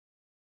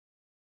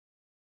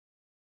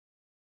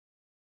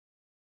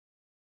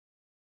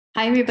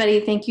Hi,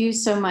 everybody. Thank you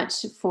so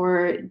much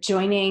for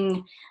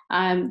joining.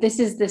 This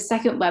is the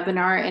second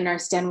webinar in our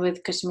Stand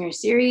With Kashmir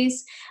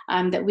series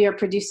that we are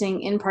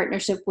producing in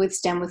partnership with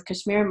Stand With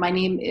Kashmir. My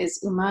name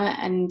is Uma,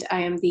 and I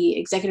am the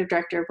Executive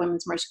Director of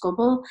Women's March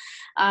Global.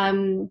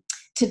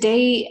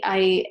 Today,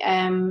 I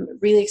am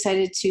really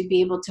excited to be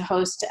able to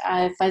host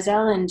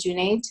Faisal and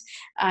Junaid.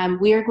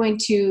 We are going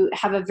to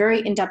have a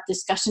very in-depth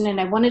discussion,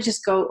 and I want to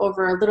just go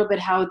over a little bit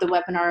how the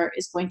webinar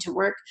is going to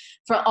work.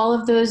 For all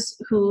of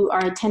those who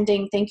are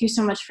attending, thank you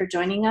so much for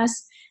joining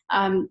us.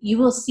 You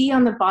will see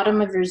on the bottom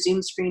of your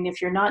Zoom screen,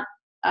 if you're not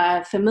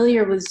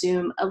familiar with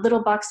Zoom, a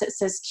little box that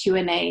says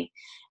Q&A.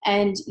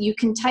 And you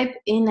can type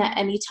in at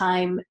any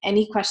time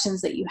any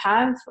questions that you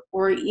have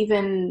or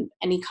even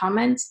any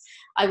comments.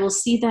 I will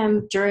see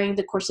them during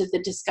the course of the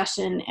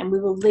discussion, and we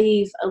will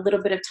leave a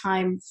little bit of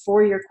time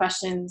for your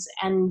questions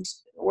and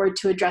or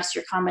to address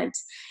your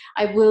comments.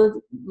 I would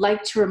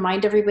like to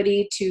remind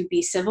everybody to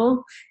be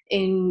civil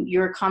in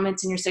your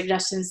comments and your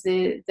suggestions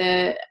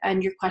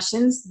and your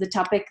questions. The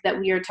topic that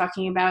we are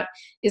talking about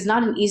is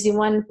not an easy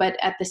one, but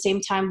at the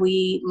same time,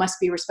 we must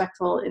be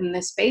respectful in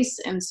this space.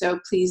 And so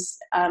please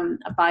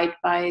abide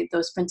by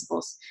those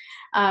principles.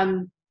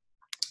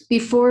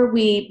 Before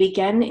we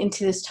begin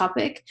into this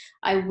topic,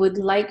 I would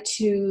like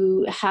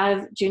to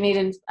have Junaid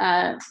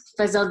and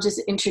Faisal just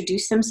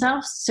introduce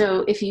themselves.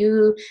 So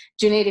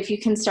Junaid, if you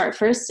can start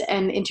first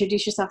and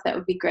introduce yourself, that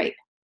would be great.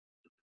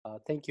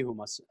 Thank you,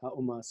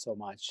 Uma, so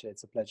much.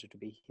 It's a pleasure to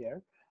be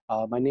here.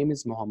 My name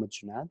is Mohammed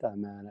Junaid.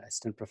 I'm an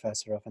assistant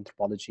professor of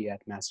anthropology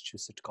at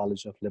Massachusetts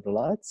College of Liberal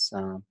Arts.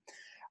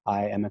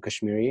 I am a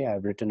Kashmiri.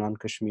 I've written on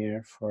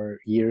Kashmir for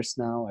years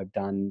now. I've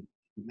done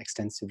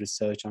extensive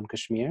research on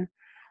Kashmir.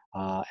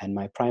 And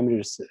my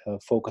primary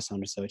focus on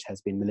research has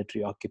been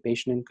military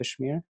occupation in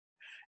Kashmir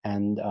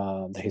and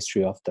the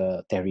history of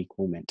the Tehreek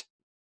movement.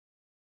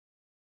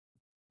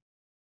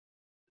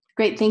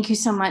 Great, thank you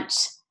so much.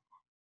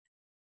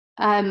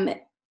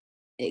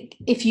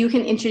 If you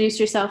can introduce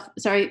yourself,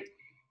 sorry,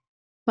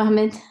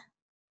 Mohammed.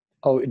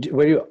 Oh,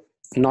 were you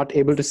not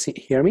able to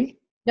hear me?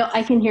 No,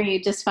 I can hear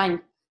you just fine.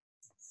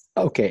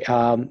 Okay,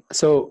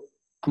 so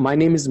my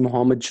name is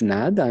Mohammed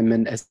Junaid. I'm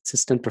an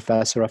assistant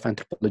professor of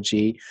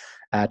anthropology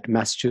at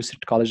Massachusetts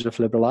College of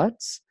Liberal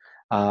Arts.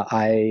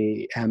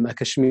 I am a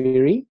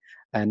Kashmiri,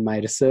 and my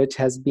research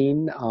has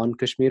been on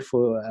Kashmir.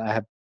 I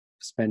have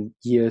spent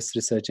years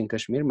researching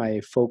Kashmir.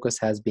 My focus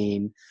has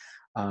been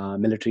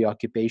military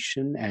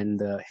occupation and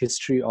the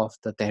history of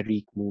the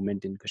Tehreek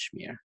movement in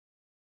Kashmir.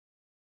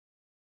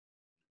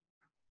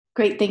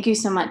 Great, thank you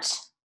so much.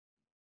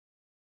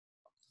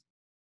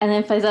 And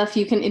then Faisal, if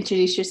you can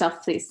introduce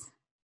yourself, please.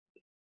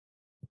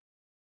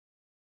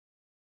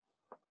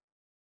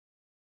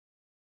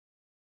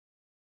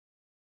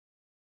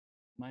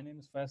 My name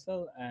is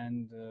Faisal,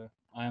 and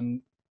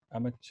I'm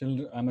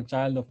a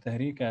child of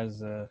Tehreek,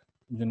 as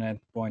Junaid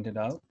pointed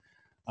out.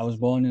 I was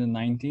born in the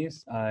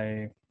 90s.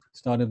 I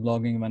started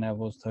blogging when I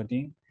was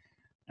 13,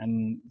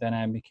 and then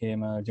I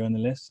became a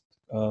journalist.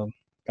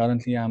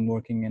 Currently, I'm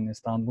working in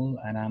Istanbul,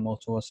 and I'm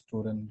also a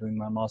student doing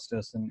my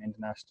master's in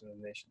international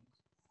relations.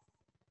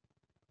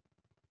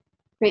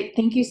 Great,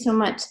 thank you so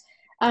much.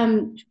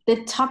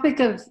 The topic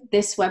of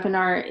this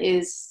webinar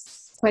is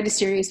quite a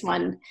serious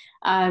one,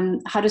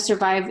 how to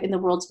survive in the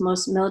world's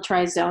most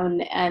militarized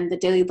zone and the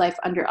daily life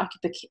under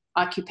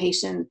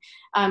occupation.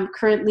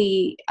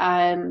 Currently,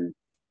 one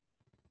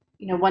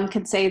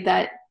could say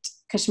that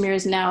Kashmir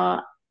is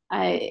now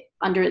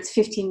under its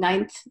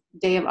 59th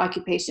day of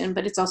occupation,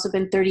 but it's also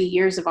been 30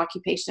 years of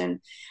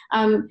occupation.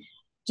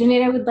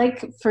 Junaid, I would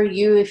like for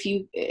you,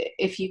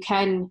 if you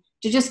can,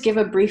 to just give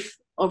a brief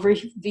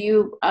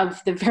overview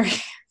of the very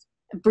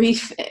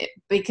brief,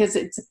 because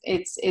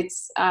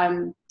it's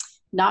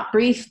not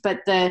brief, but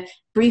the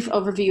brief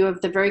overview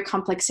of the very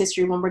complex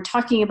history when we're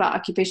talking about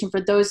occupation for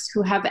those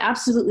who have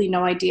absolutely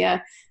no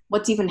idea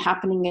what's even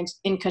happening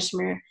in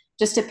Kashmir,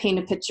 just to paint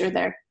a picture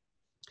there.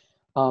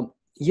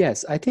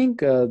 Yes, I think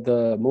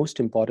the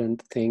most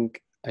important thing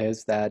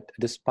is that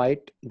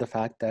despite the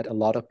fact that a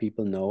lot of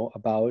people know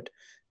about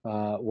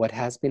what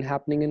has been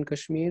happening in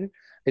Kashmir,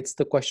 it's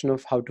the question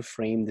of how to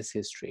frame this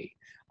history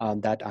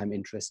that I'm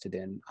interested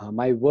in.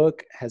 My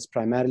work has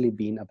primarily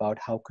been about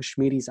how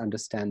Kashmiris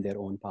understand their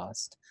own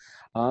past.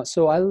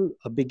 So I'll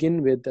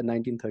begin with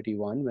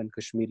 1931, when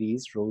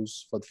Kashmiris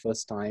rose for the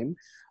first time,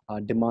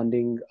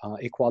 demanding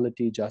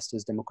equality,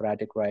 justice,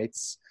 democratic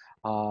rights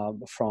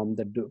from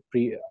the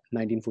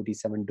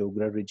pre-1947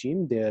 Dogra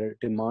regime. Their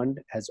demand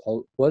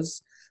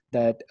was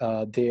that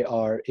they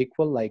are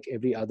equal like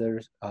every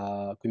other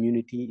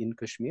community in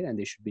Kashmir, and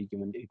they should be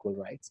given equal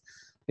rights.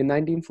 In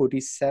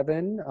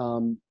 1947,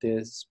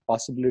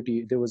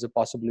 there was a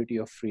possibility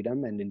of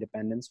freedom and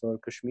independence for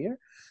Kashmir,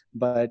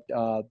 but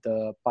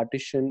the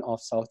partition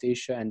of South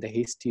Asia and the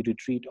hasty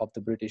retreat of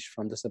the British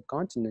from the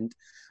subcontinent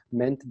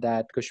meant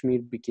that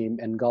Kashmir became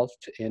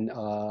engulfed in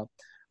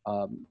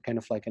kind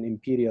of like an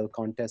imperial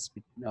contest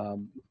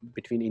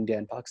between India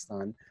and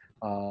Pakistan,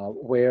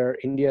 where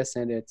India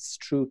sent its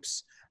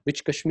troops,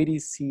 which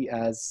Kashmiris see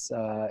as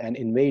an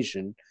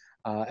invasion,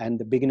 and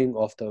the beginning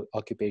of the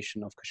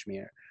occupation of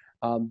Kashmir.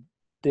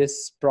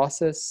 This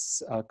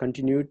process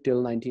continued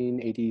till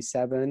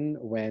 1987,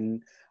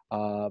 when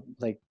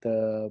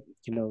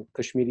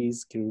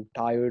Kashmiris grew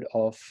tired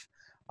of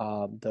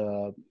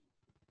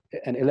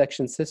an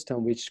election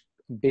system which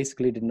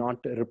basically did not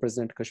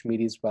represent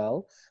Kashmiris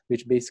well,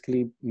 which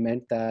basically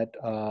meant that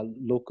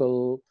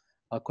local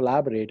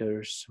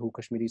collaborators, who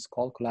Kashmiris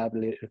call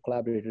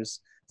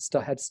collaborators,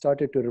 had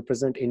started to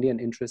represent Indian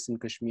interests in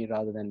Kashmir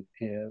rather than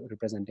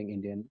representing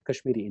Indian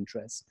Kashmiri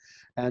interests,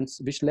 and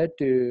which led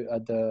to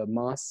the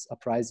mass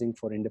uprising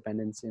for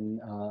independence in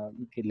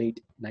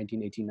late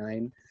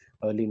 1989,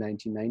 early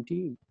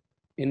 1990.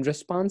 In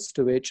response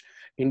to which,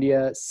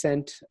 India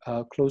sent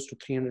close to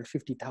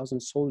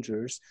 350,000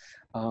 soldiers,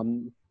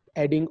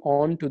 adding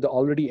on to the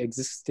already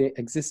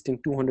existing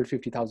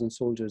 250,000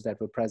 soldiers that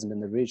were present in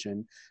the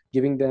region,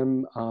 giving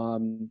them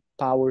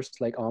powers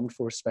like Armed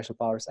Force Special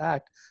Powers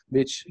Act,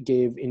 which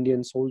gave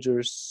Indian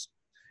soldiers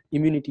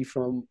immunity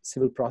from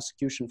civil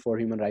prosecution for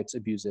human rights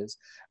abuses.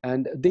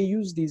 And they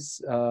used these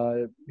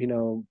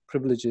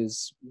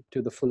privileges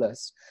to the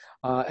fullest.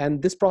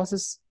 And this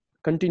process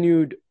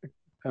continues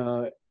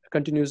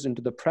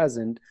into the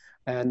present.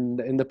 And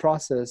in the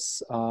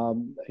process,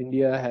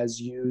 India has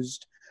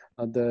used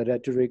the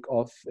rhetoric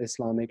of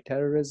Islamic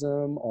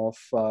terrorism, of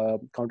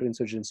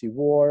counterinsurgency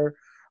war,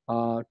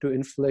 to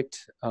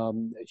inflict a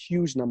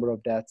huge number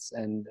of deaths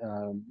and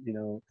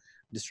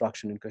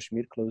destruction in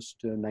Kashmir. Close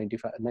to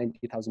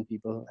 90,000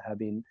 people have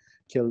been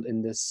killed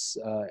in this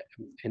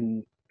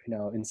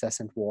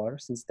incessant war.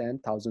 Since then,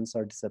 thousands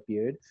are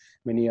disappeared.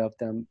 Many of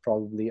them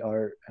probably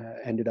are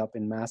ended up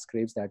in mass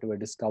graves that were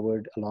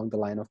discovered along the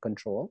line of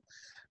control.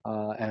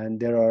 And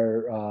there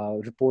are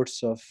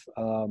reports of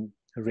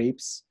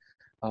rapes,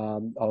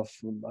 of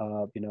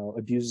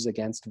abuses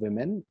against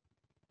women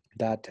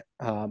that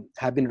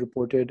have been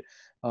reported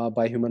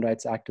by human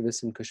rights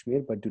activists in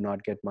Kashmir, but do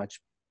not get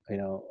much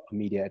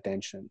media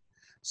attention.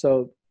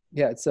 So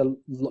yeah, it's a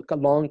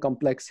long,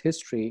 complex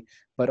history,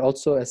 but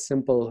also a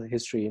simple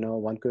history.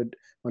 One could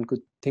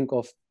think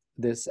of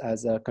this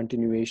as a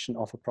continuation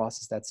of a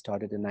process that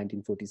started in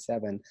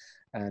 1947,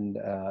 and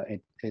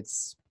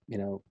it's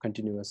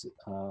continuous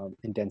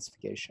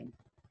intensification.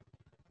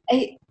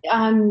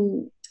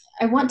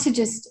 I want to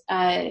just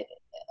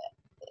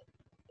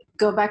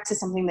go back to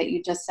something that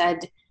you just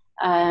said,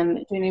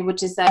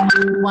 which is that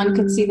one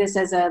could see this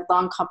as a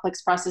long,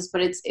 complex process,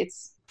 but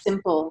it's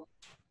simple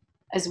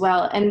as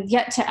well. And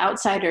yet to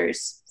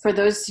outsiders, for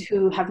those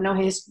who have no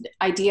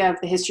idea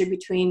of the history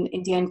between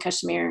India and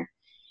Kashmir,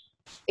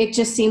 it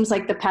just seems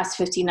like the past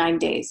 59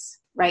 days,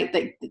 right?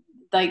 The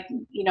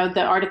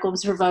article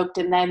was revoked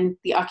and then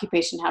the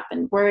occupation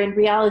happened, where in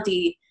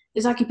reality,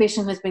 this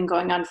occupation has been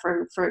going on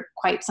for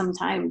quite some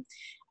time.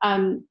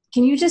 Can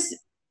you just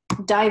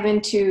dive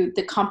into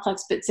the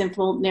complex but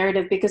simple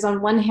narrative? Because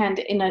on one hand,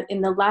 in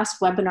the last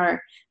webinar,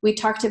 we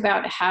talked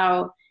about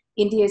how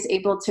India is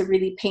able to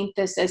really paint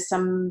this as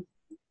some,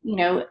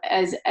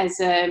 as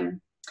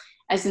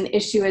an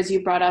issue, as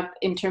you brought up,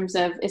 in terms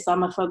of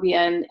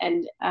Islamophobia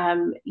and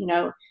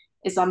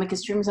Islamic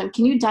extremism.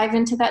 Can you dive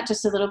into that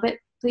just a little bit,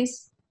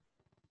 please?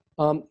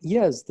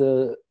 Yes,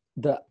 the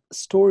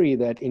story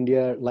that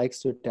India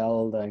likes to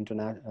tell the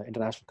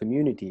international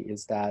community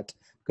is that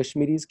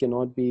Kashmiris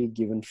cannot be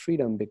given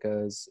freedom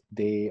because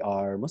they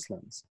are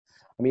Muslims.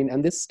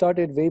 And this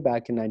started way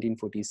back in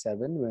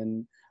 1947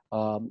 when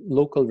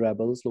local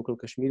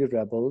Kashmiri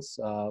rebels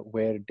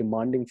were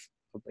demanding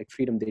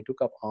freedom. They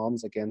took up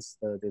arms against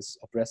this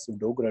oppressive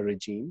Dogra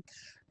regime.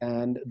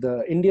 And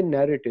the Indian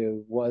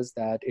narrative was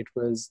that it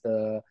was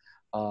the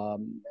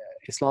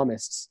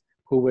Islamists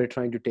who were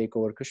trying to take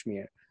over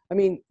Kashmir.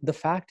 The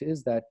fact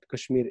is that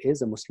Kashmir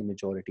is a Muslim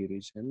majority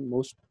region.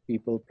 Most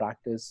people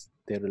practice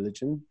their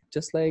religion,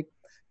 just like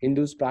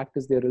Hindus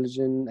practice their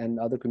religion and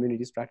other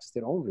communities practice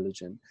their own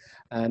religion.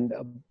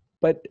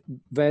 But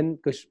when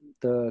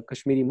the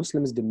Kashmiri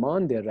Muslims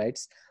demand their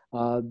rights,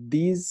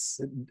 these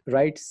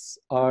rights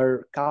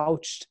are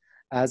couched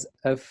as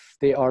if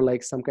they are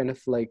like some kind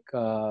of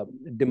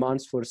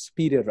demands for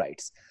superior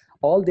rights.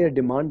 All they're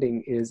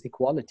demanding is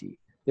equality.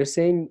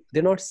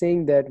 They're not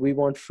saying that we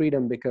want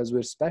freedom because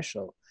we're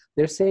special.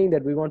 They're saying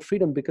that we want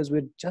freedom because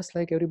we're just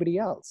like everybody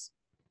else.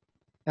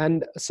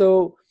 And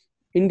so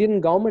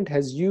Indian government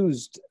has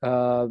used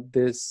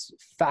this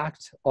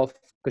fact of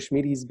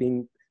Kashmiris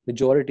being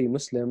majority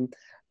Muslim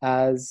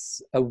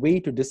as a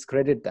way to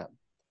discredit them.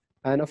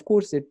 And of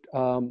course, it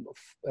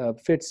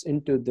fits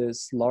into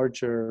this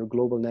larger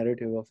global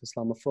narrative of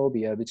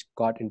Islamophobia, which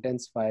got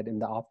intensified in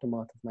the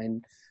aftermath of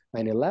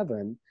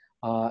 9/11.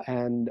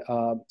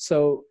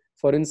 So,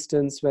 for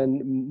instance,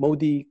 when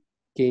Modi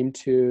came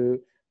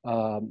to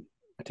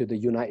the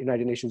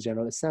United Nations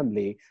General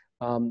Assembly,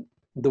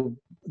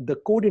 the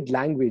coded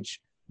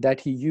language that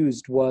he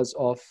used was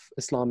of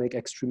Islamic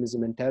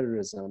extremism and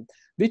terrorism,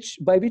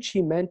 by which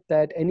he meant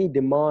that any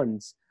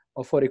demands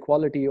for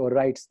equality or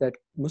rights that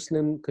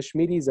Muslim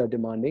Kashmiris are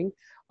demanding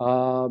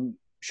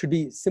should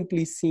be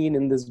simply seen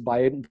in this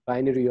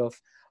binary of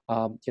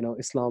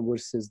Islam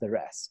versus the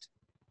rest.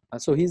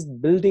 So he's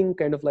building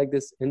kind of like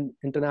this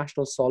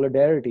international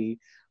solidarity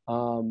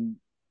um,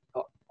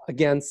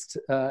 against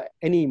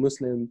any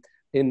Muslim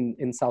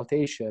in South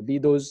Asia, be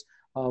those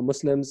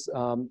Muslims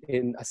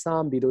in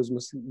Assam, be those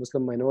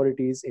Muslim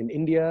minorities in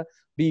India,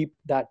 be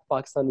that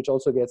Pakistan, which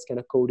also gets kind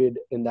of coded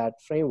in that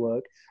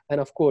framework,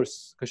 and of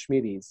course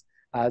Kashmiris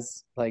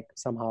as like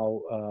somehow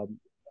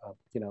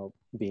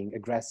being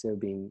aggressive,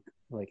 being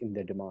like in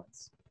their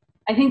demands.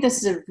 I think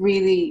this is a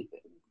really,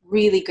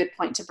 really good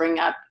point to bring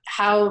up,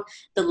 how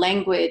the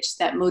language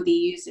that Modi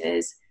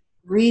uses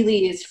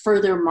really is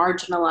further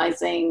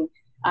marginalizing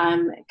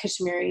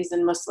Kashmiris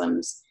and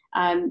Muslims.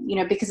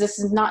 Because this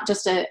is not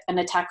just an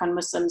attack on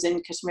Muslims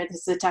in Kashmir,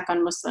 this is an attack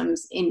on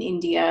Muslims in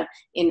India,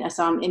 in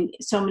Assam, in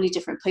so many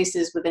different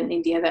places within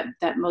India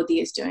that Modi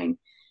is doing.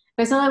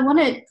 Faisal, I want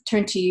to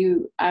turn to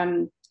you.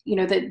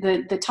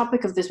 The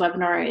topic of this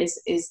webinar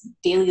is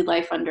daily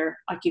life under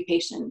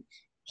occupation.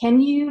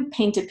 Can you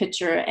paint a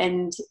picture?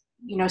 And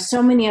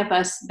so many of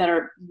us that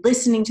are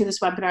listening to this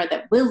webinar,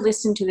 that will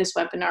listen to this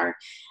webinar,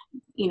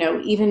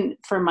 even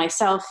for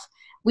myself,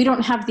 we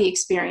don't have the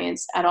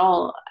experience at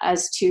all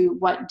as to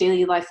what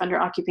daily life under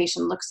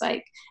occupation looks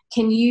like.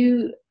 Can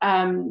you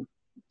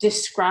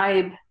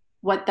describe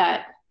what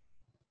that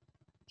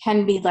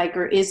can be like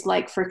or is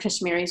like for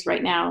Kashmiris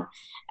right now?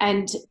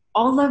 And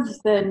all of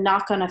the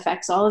knock-on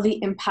effects, all of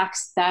the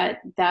impacts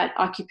that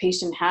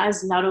occupation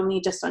has, not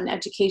only just on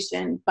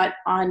education, but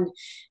on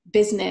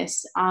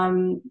business,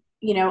 on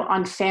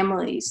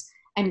families,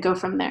 and go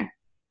from there.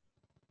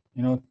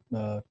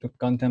 To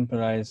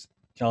contemporize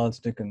Charles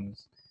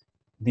Dickens,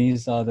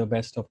 these are the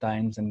best of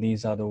times and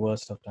these are the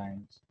worst of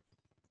times.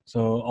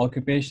 So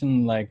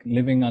occupation, like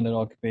living under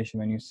occupation,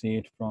 when you see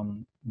it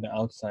from the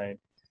outside,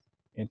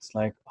 it's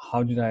like,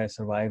 how did I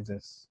survive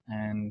this?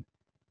 And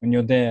when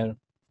you're there,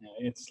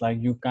 it's like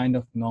you kind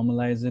of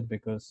normalize it,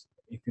 because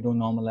if you don't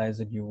normalize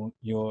it,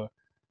 your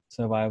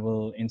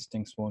survival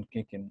instincts won't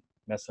kick in.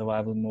 That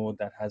survival mode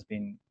that has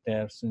been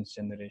there since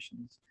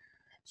generations.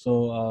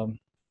 So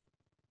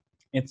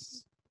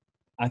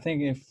I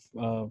think if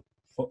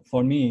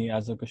for me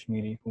as a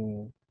Kashmiri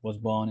who was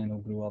born and who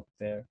grew up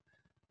there,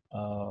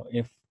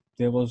 if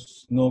there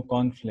was no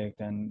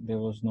conflict and there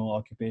was no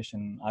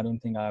occupation, I don't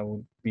think I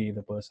would be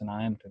the person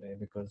I am today,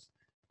 because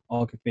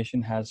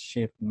occupation has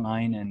shaped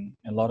mine and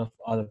a lot of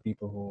other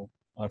people who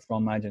are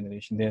from my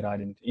generation, their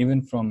identity.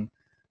 Even from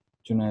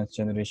Junaid's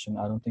generation,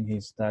 I don't think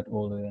he's that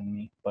older than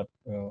me, but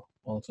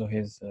also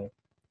his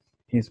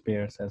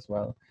peers as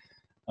well.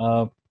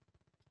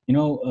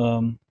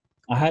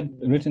 I had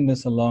written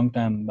this a long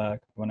time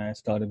back when I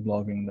started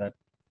blogging, that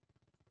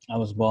I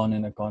was born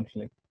in a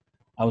conflict.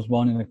 I was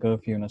born in a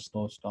curfew in a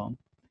snowstorm.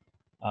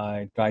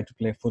 I tried to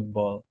play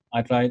football.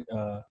 I tried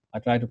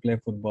to play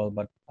football,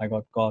 but I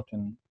got caught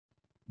in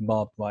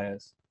barbed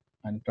wires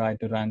and tried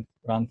to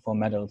run for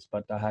medals,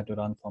 but I had to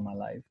run for my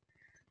life.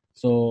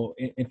 So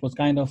it was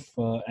kind of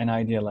an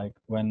idea, like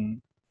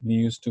when we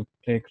used to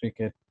play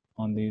cricket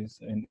on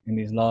in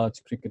these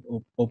large cricket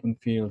open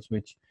fields,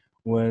 which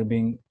were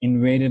being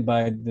invaded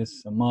by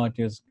this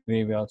martyrs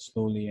graveyard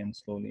slowly and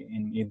slowly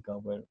in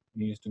Idgah, where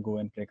we used to go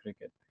and play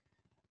cricket.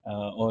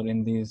 Or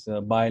in these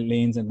by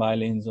lanes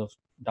of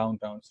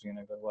downtown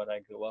Srinagar, where I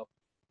grew up.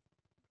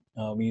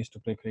 We used to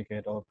play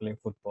cricket or play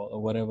football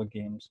or whatever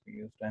games we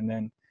used. And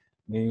then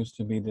there used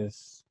to be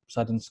this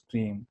sudden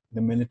scream,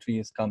 the military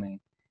is coming.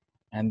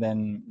 And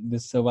then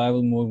this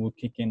survival mode would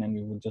kick in and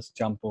we would just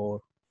jump over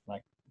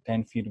like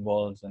 10 feet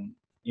walls. And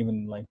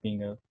even like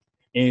being a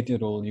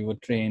 8-year-old, you were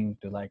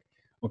trained to like,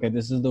 okay,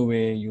 this is the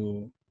way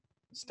you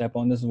step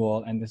on this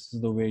wall and this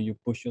is the way you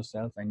push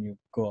yourself and you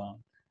go on.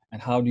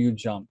 And how do you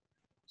jump?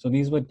 So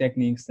these were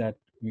techniques that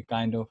we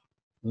kind of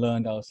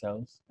learned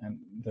ourselves, and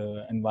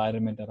the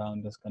environment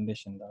around us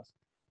conditioned us.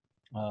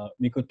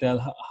 We could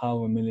tell how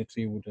a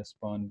military would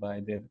respond by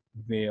their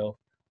way of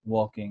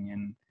walking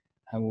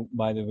and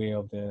by the way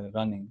of their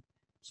running.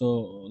 So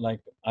like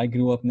I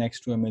grew up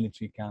next to a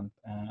military camp.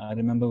 I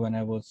remember when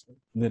I was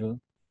little,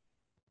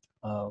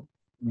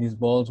 these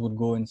balls would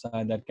go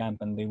inside that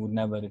camp and they would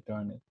never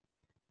return it.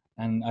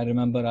 And I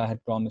remember I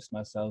had promised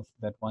myself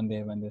that one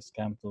day when this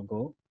camp will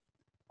go,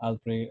 I'll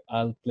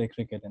play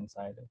cricket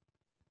inside it.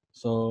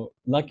 So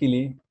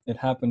luckily, it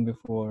happened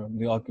before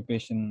the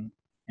occupation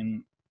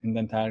in the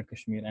entire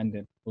Kashmir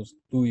ended. It was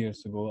 2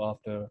 years ago,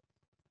 after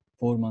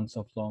 4 months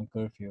of long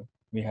curfew.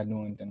 We had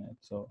no internet.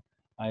 So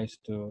I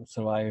used to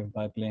survive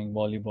by playing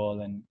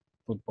volleyball and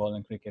football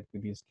and cricket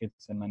with these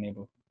kids in my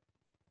neighborhood.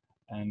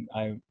 And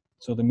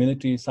so the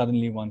military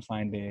suddenly one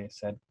fine day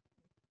said,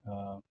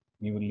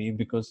 we will leave,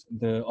 because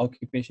the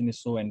occupation is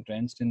so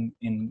entrenched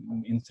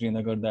in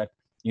Srinagar that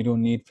you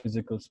don't need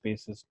physical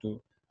spaces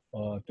to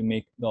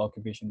make the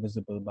occupation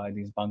visible by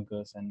these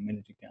bunkers and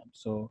military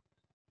camps. So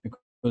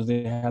because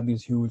they have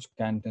these huge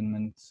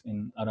cantonments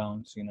in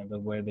around Srinagar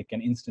where they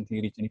can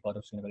instantly reach any part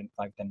of Srinagar in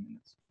 5-10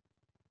 minutes.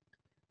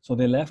 So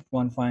they left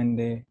one fine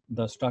day.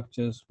 The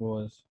structures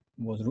was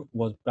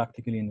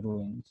practically in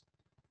ruins.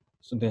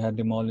 So they had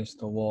demolished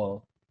the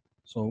wall.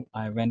 So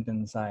I went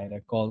inside. I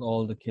called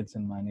all the kids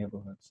in my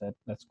neighborhood, said,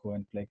 let's go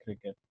and play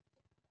cricket.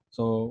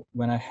 So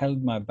when I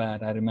held my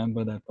bat, I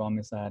remember that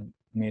promise I had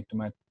made to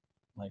my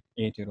like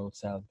 8-year-old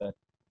self that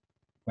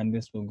when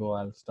this will go,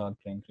 I'll start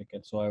playing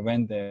cricket. So I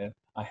went there,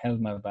 I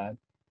held my bat,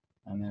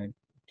 and I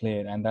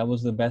played, and that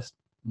was the best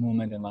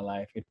moment in my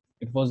life. It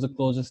was the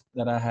closest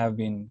that I have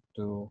been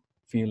to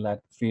feel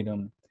that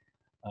freedom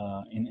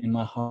in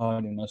my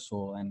heart, in my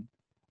soul, and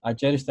I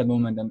cherish that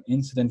moment. And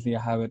incidentally,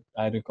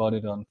 I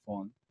recorded it on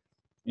phone.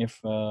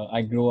 If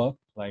I grow up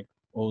like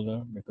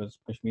older, because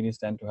Kashmiris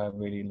tend to have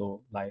very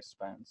low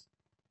lifespans.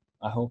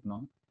 I hope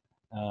not.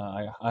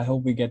 I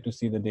hope we get to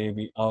see the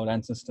day our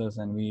ancestors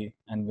and we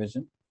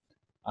envision.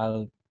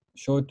 I'll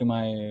show it to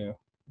my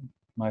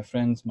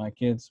friends, my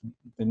kids,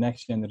 the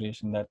next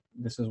generation, that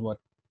this is what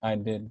I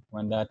did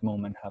when that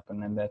moment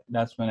happened, and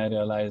that's when I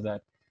realized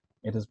that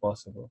it is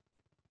possible.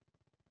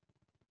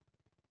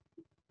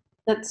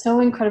 That's so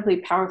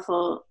incredibly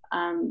powerful,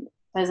 Faisal.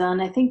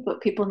 And I think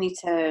what people need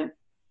to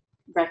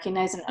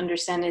recognize and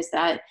understand is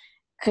that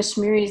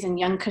Kashmiris and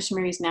young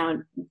Kashmiris now,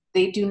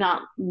 they do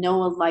not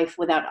know a life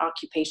without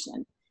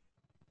occupation.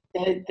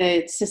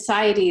 The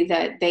society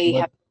that they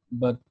have.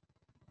 But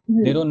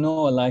they don't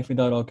know a life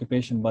without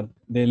occupation, but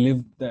they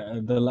live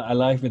a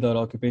life without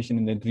occupation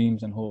in their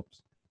dreams and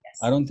hopes. Yes.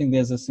 I don't think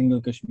there's a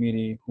single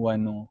Kashmiri who I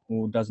know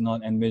who does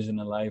not envision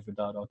a life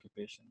without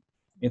occupation.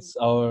 It's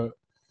our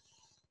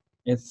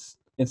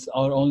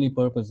only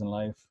purpose in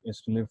life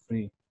is to live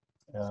free.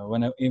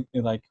 When I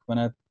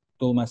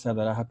told myself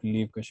that I have to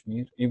leave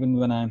Kashmir, even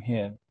when I'm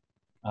here,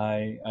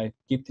 I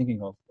keep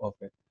thinking of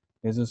it.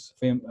 There's this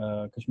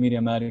Kashmiri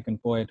American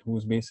poet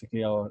who's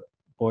basically our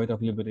poet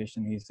of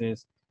liberation. He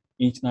says,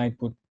 each night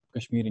put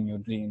Kashmir in your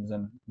dreams,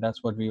 and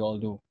that's what we all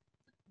do.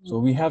 So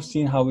we have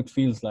seen how it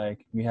feels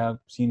like. We have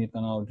seen it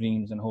in our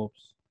dreams and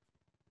hopes,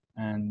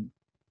 and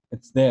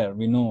it's there.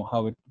 We know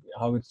how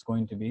it's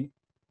going to be,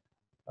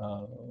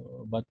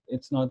 but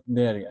it's not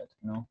there yet.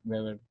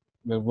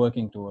 We're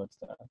working towards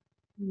that.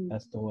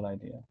 That's the whole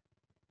idea.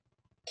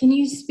 Can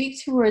you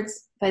speak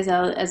towards,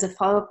 Faisal, as a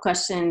follow-up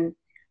question,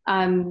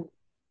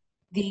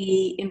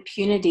 the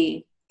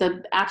impunity,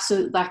 the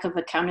absolute lack of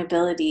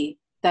accountability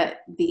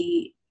that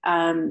the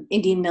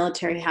Indian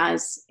military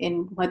has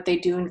in what they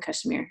do in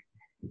Kashmir?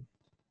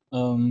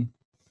 I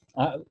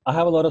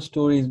have a lot of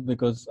stories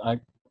because I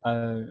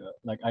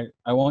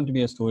want to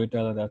be a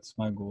storyteller. That's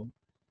my goal.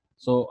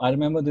 So I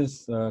remember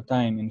this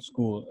time in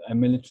school, a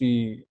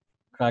military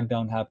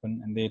crackdown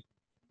happened, and they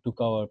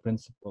took our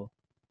principal.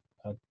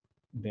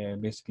 They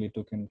basically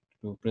took him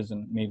to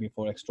prison, maybe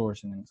for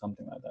extortion and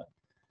something like that.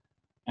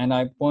 And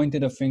I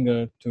pointed a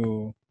finger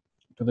to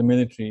the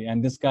military,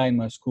 and this guy in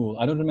my school,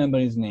 I don't remember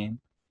his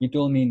name, he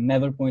told me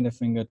never point a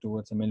finger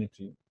towards a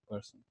military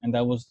person. And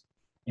that was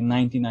in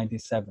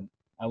 1997.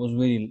 I was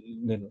very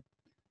little.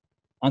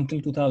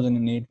 Until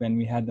 2008, when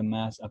we had the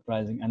mass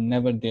uprising, I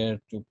never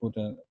dared to put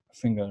a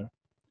finger,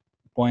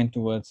 point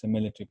towards a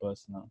military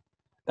personnel.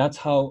 That's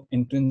how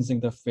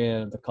intrinsic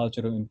the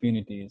culture of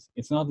impunity is.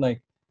 It's not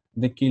like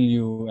they kill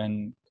you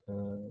and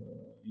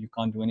you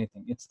can't do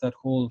anything. It's that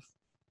whole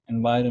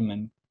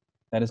environment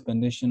that is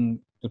conditioned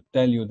to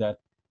tell you that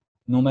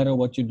no matter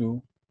what you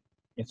do,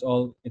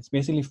 it's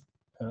basically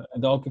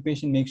the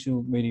occupation makes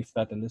you very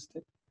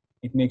fatalistic.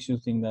 It makes you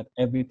think that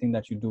everything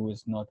that you do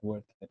is not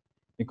worth it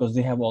because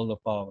they have all the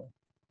power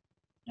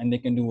and they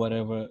can do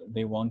whatever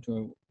they want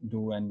to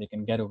do and they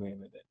can get away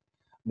with it.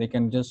 They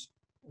can just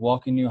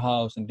walk in your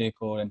house and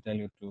take over and tell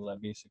you to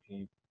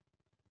basically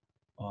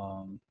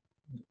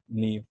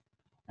leave,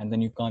 and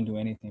then you can't do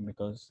anything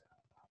because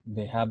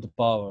they have the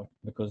power,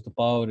 because the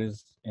power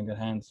is in their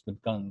hands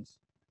with guns.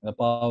 The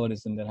power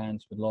is in their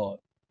hands with law.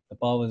 The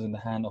power is in the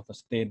hand of a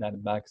state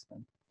that backs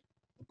them.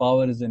 The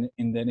power is in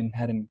their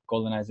inherent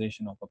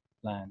colonization of a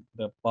land.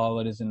 The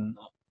power is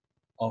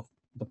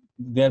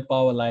their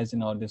power lies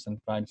in our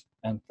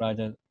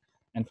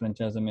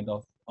disenfranchisement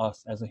of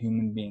us as a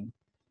human being.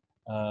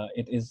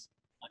 It is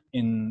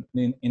in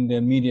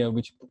their media,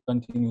 which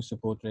continues to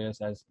portray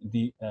us as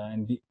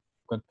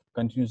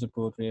continues to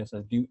portray us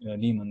as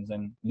demons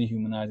and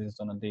dehumanizes us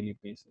on a daily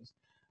basis.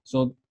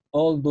 So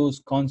all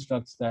those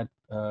constructs that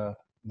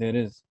there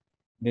is,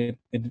 they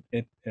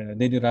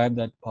derive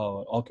that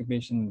power.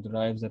 Occupation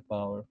derives that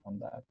power from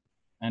that.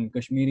 And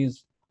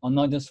Kashmiris are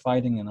not just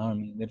fighting an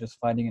army; they're just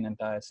fighting an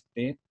entire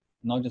state.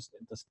 Not just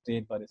the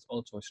state, but it's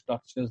also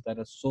structures that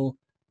are so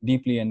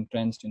deeply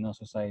entrenched in our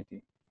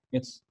society.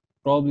 It's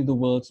probably the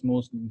world's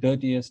most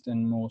dirtiest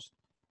and most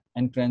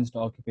entrenched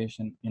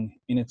occupation in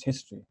its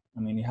history.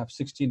 I mean, you have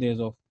 60 days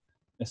of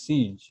a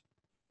siege,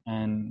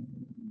 and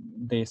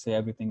they say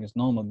everything is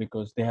normal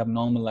because they have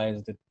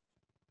normalized it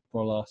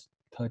for the last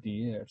 30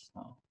 years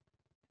now.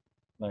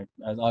 Like,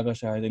 as Aga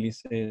Shahid Ali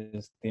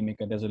says, they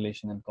make a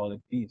desolation and call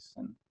it peace,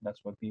 and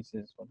that's what peace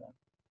is for them.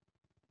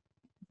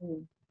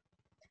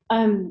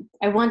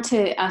 I want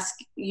to ask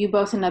you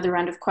both another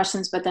round of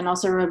questions, but then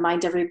also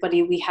remind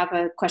everybody we have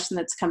a question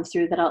that's come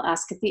through that I'll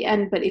ask at the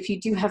end. But if you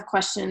do have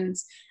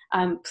questions,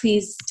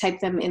 please type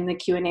them in the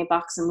Q&A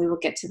box and we will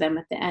get to them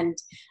at the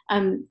end.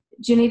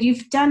 Junaid,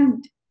 you've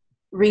done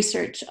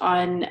research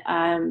on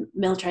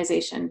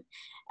militarization,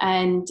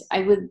 and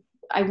I would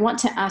I want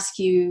to ask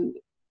you,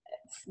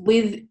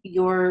 with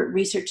your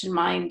research in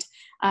mind,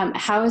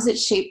 how has it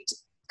shaped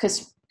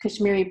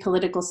Kashmiri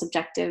political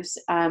subjectives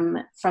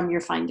from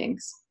your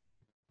findings?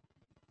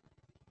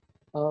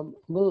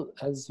 Well,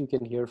 as you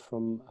can hear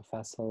from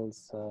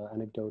Faisal's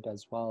anecdote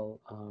as well,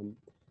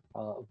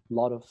 a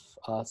lot of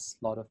us,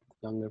 a lot of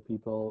younger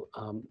people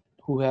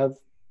who have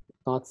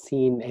not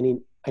seen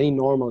any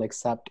normal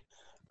except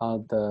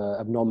the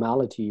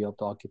abnormality of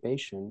the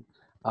occupation,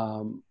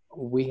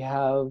 we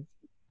have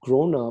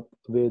grown up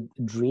with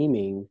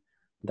dreaming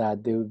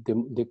that there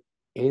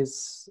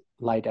is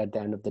light at the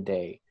end of the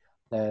day,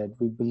 that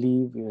we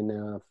believe in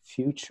a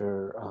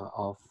future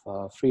of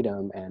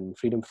freedom and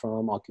freedom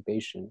from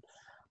occupation.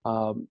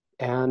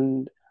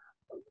 And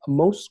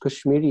most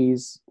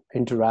Kashmiris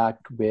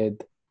interact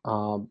with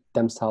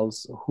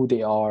themselves, who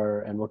they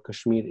are and what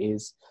Kashmir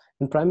is,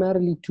 in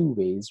primarily two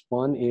ways.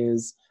 One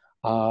is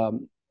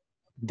um,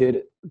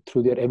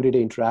 through their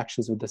everyday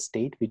interactions with the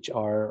state, which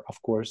are, of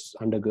course,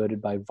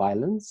 undergirded by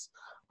violence.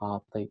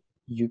 Like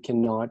you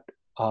cannot,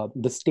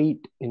 the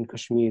state in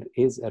Kashmir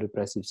is a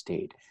repressive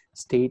state.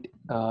 State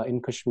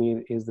in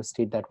Kashmir is the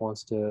state that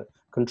wants to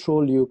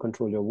control you,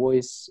 control your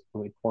voice.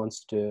 It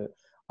wants to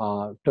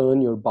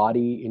turn your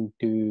body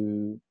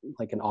into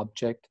like an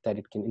object that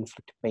it can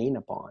inflict pain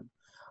upon.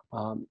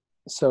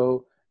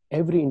 So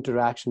every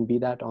interaction, be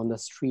that on the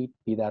street,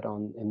 be that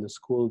in the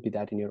school, be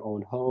that in your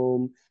own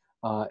home,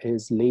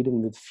 is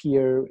laden with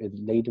fear, is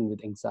laden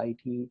with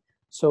anxiety.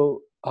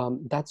 So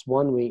that's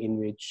one way in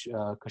which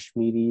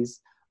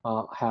Kashmiris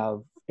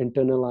have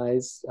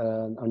internalized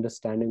an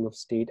understanding of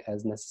state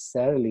as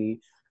necessarily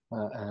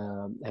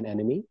an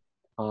enemy,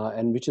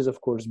 and which is of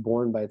course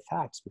borne by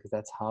facts, because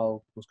that's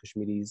how most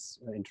Kashmiris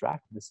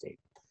interact with the state.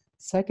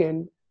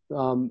 Second,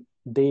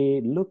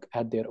 they look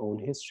at their own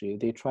history.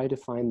 They try to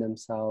find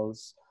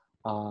themselves,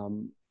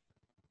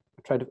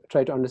 try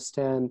to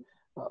understand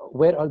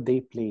where are they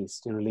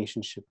placed in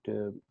relationship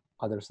to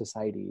other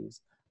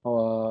societies.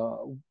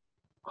 How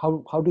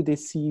do they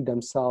see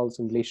themselves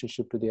in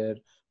relationship to their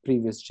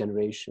previous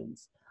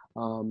generations?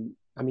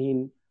 I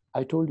mean,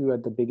 I told you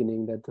at the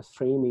beginning that the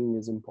framing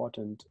is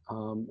important.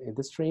 And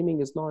this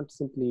framing is not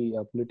simply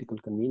a political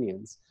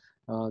convenience.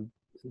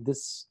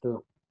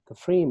 The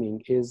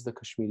framing is the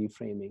Kashmiri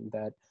framing,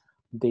 that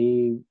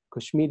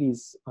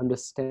Kashmiris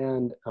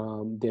understand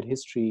their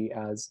history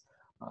as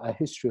a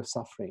history of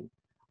suffering,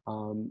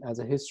 as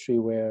a history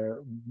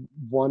where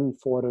one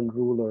foreign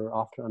ruler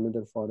after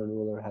another foreign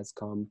ruler has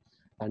come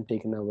and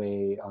taken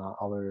away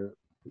our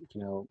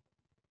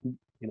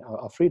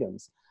our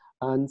freedoms.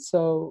 And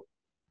so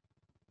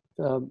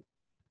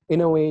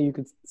in a way, you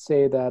could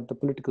say that the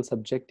political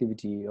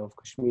subjectivity of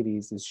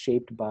Kashmiris is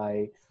shaped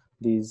by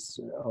these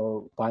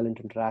violent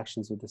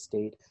interactions with the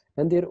state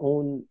and their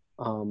own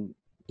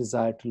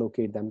desire to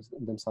locate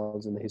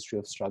themselves in the history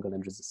of struggle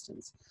and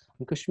resistance.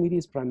 And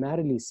Kashmiris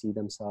primarily see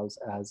themselves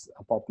as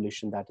a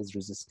population that is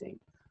resisting.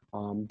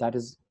 That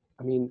is,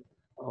 I mean,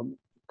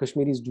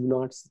 Kashmiris do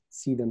not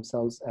see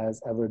themselves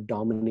as ever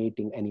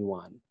dominating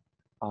anyone,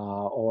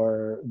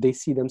 or they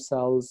see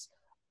themselves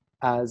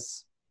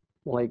as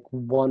like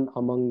one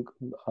among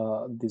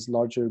this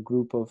larger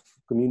group of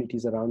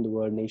communities around the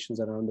world, nations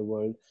around the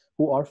world,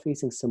 who are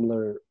facing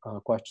similar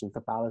questions.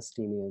 The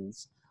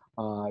Palestinians,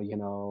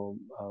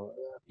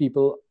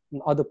 people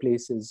in other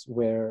places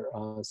where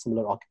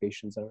similar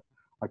occupations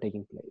are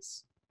taking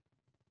place.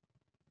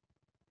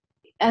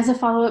 As a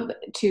follow-up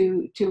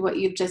to what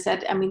you've just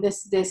said, I mean,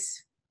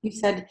 this you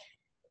said,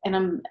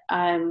 and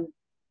I'm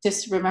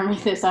just remembering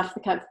this off the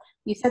cuff.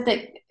 You said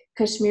that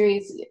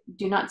Kashmiris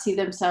do not see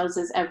themselves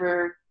as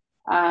ever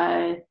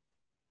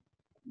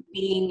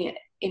being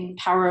in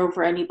power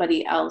over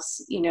anybody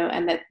else,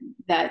 and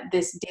that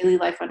this daily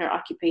life under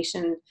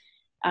occupation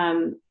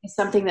is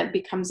something that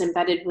becomes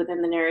embedded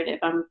within the narrative.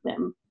 I'm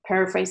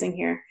paraphrasing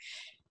here.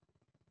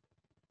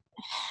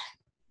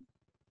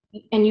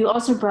 And you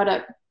also brought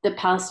up the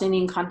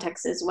Palestinian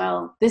context as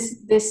well.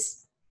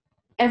 This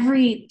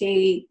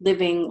everyday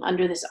living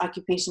under this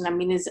occupation, I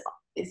mean,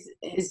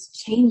 is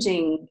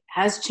changing,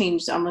 has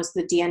changed almost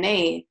the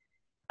DNA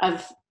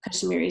of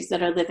Kashmiris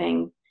that are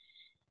living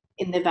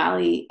in the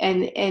valley.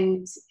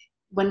 And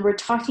when we're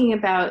talking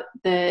about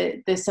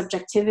the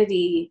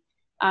subjectivity,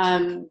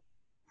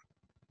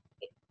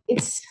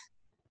 it's,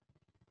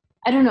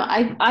 I don't know,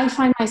 I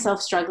find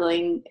myself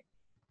struggling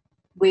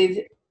with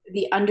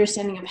the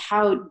understanding of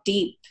how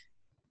deep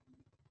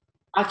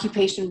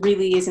occupation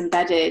really is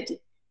embedded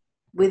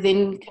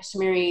within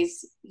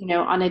Kashmiris,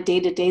 on a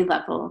day-to-day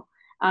level.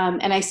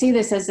 And I say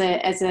this as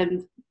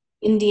an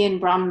Indian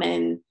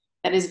Brahmin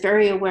that is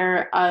very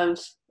aware of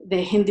the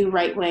Hindu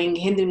right wing,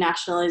 Hindu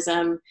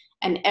nationalism,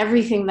 and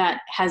everything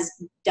that has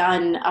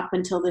done up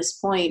until this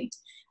point.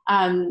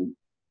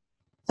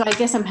 So I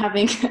guess I'm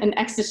having an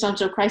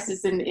existential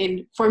crisis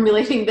in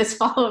formulating this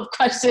follow-up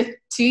question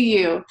to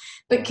you.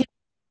 But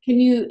can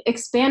you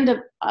expand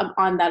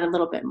on that a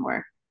little bit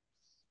more?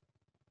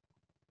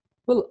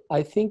 Well,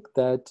 I think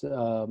that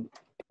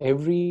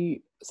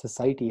every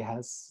society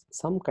has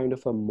some kind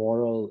of a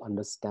moral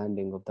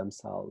understanding of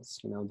themselves.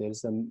 You know,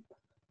 there's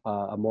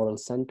a moral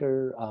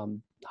center,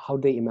 how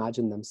they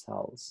imagine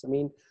themselves. I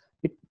mean,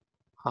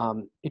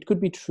 it could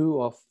be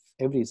true of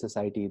every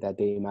society that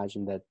they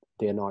imagine that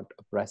they're not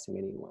oppressing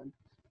anyone.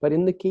 But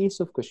in the case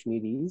of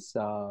Kashmiris,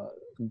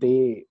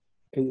 they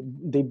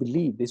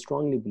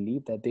strongly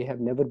believe that they have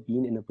never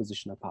been in a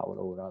position of power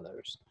over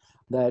others.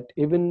 That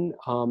even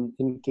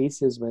in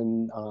cases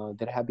when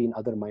there have been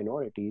other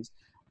minorities,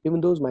 even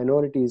those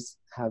minorities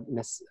have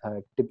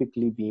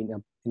typically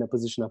been in a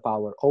position of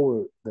power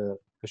over the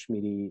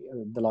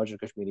larger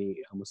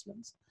Kashmiri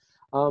Muslims,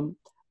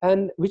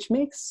 and which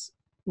makes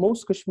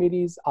most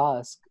Kashmiris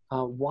ask,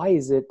 why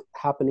is it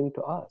happening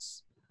to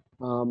us?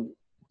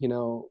 You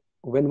know,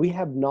 when we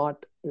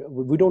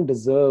don't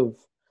deserve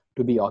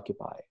to be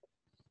occupied.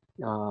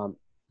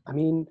 I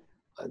mean,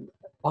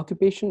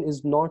 occupation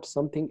is not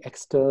something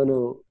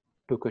external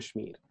to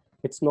Kashmir.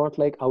 It's not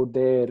like out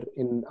there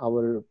in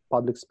our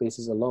public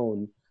spaces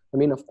alone. I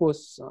mean, of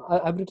course,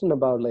 I've written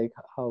about like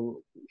how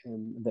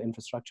the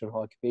infrastructure of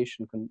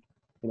occupation can,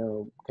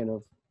 kind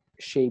of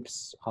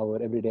shapes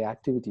our everyday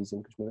activities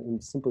in Kashmir, in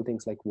simple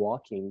things like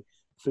walking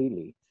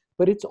freely.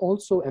 But it's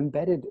also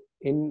embedded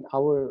in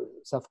our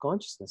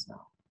self-consciousness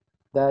now,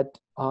 that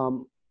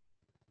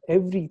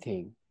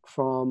everything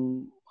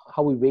from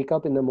how we wake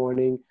up in the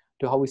morning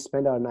to how we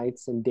spend our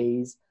nights and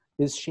days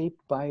is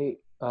shaped by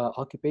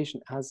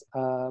occupation as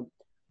a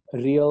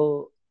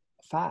real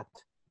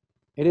fact.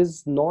 It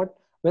is not,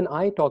 when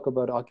I talk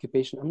about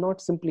occupation, I'm not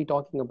simply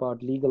talking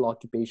about legal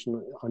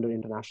occupation under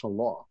international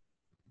law.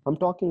 I'm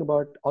talking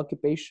about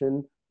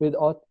occupation with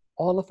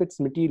all of its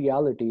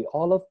materiality,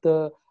 all of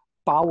the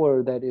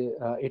power that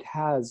it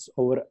has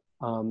over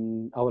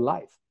our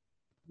life.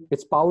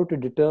 Its power to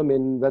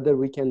determine whether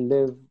we can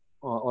live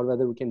or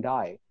whether we can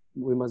die.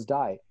 We must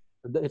die.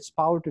 Its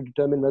power to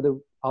determine whether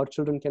our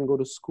children can go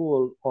to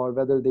school or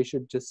whether they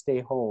should just stay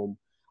home.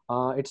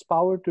 Its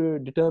power to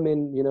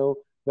determine,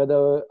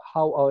 whether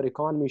how our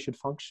economy should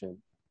function,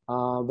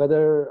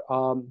 whether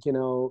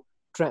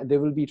there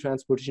will be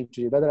transportation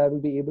today, whether I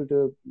will be able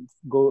to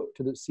go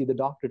to see the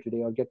doctor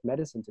today or get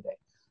medicine today.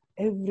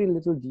 Every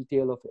little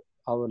detail of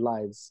our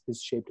lives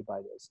is shaped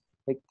by this.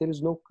 Like, there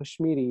is no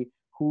Kashmiri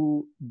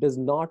who does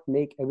not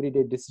make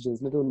everyday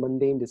decisions, little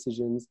mundane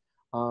decisions,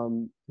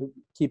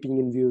 keeping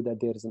in view that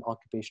there is an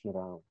occupation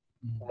around.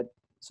 Mm-hmm.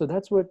 So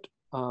that's what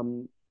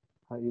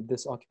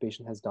this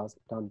occupation has done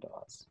to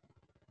us.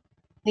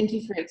 Thank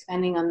you for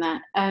expanding on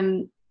that.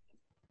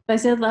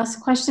 Faisal,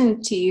 last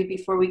question to you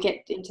before we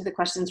get into the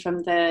questions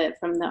from the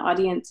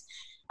audience.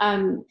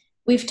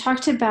 We've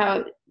talked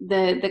about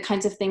the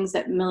kinds of things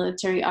that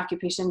military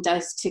occupation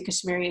does to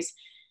Kashmiris.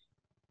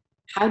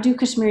 How do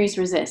Kashmiris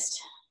resist?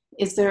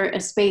 Is there a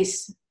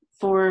space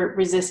for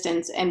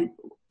resistance, and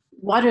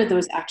what are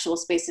those actual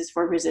spaces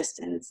for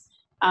resistance?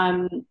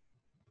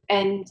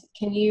 And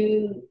can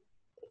you,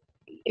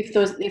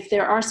 if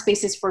there are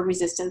spaces for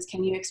resistance,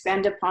 can you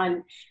expand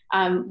upon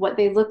what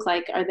they look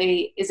like?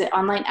 Is it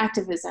online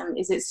activism?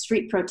 Is it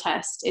street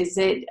protest? Is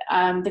it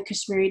the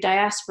Kashmiri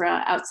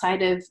diaspora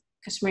outside of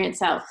Kashmir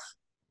itself?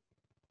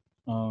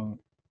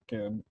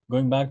 Okay.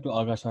 Going back to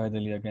Agha Shahid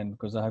Ali again,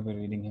 because I have been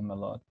reading him a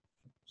lot,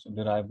 so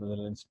derive a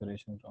little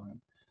inspiration from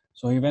him.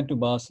 So he went to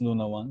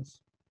Barcelona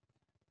once,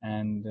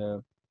 and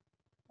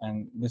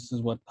this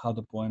is how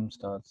the poem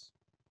starts.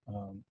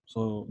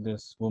 So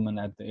this woman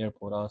at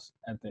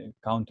the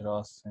counter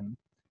asks him,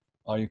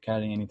 "Are you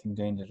carrying anything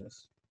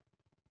dangerous?"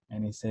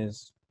 And he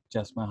says,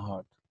 "Just my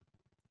heart."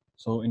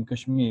 So in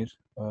Kashmir,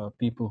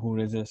 people who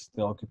resist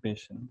the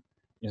occupation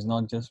is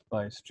not just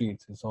by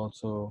streets. It's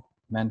also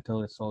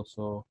mental. It's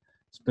also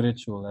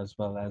spiritual, as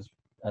well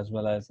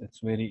as it's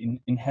very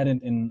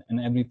inherent in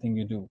everything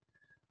you do.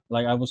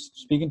 Like, I was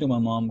speaking to my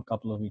mom a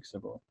couple of weeks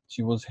ago.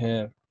 She was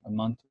here a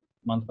month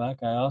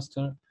back. I asked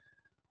her,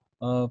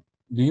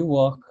 do you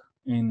walk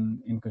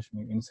in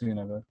Kashmir, in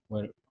Srinagar,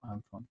 where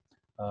I'm from?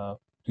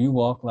 Do you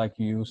walk like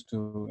you used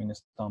to in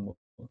Istanbul?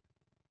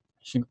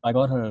 I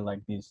got her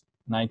like these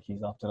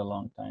Nikes after a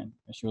long time,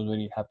 and she was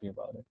very happy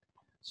about it.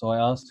 So I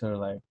asked her,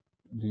 like,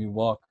 do you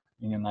walk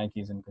in your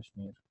Nikes in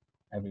Kashmir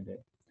every day?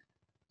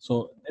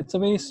 So it's a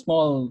very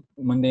small,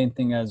 mundane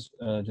thing, as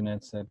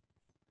Junaid said.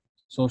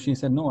 So she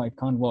said, no, I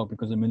can't walk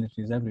because the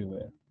military is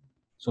everywhere.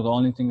 So the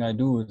only thing I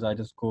do is I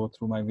just go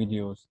through my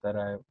videos that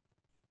I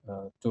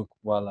took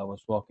while I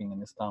was walking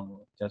in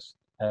Istanbul, just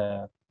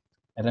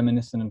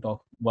reminiscent of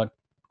what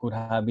could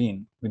have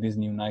been with these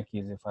new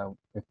Nikes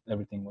if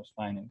everything was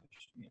fine in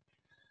Kashmir.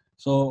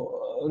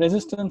 So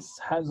resistance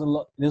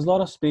there's a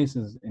lot of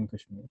spaces in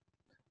Kashmir.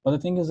 But the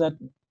thing is that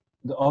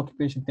the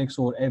occupation takes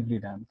over every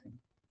damn thing.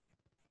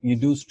 You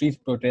do street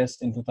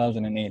protests in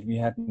 2008. We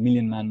had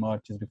million-man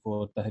marches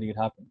before Tahrir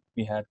happened.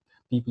 We had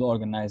people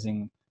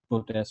organizing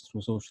protests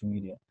through social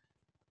media.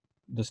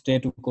 The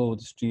state took over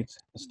the streets.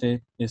 The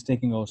state is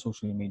taking over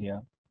social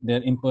media.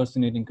 They're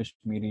impersonating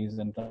Kashmiris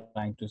and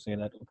trying to say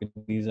that, okay,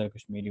 these are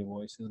Kashmiri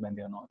voices when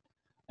they are not.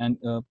 And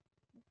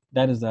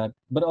that is that.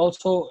 But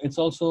also, it's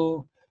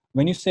also,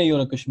 when you say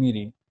you're a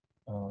Kashmiri,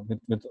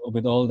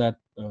 with all that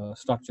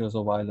structures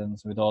of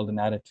violence, with all the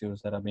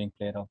narratives that are being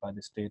played out by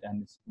the state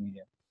and its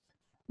media.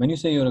 When you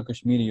say you're a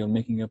Kashmiri, you're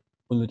making a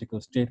political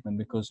statement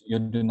because you're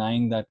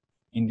denying that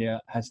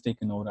India has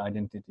taken over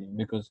identity.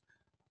 Because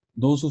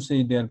those who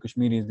say they are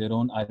Kashmiris, they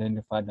don't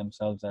identify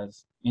themselves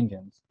as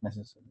Indians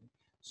necessarily.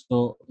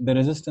 So the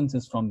resistance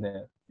is from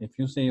there. If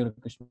you say you're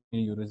a Kashmiri,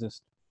 you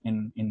resist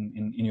in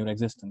your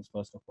existence.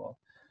 First of all,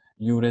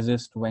 you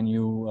resist when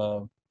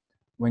you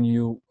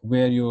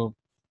wear your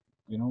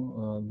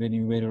when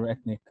you wear your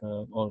ethnic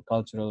or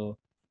cultural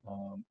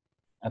um,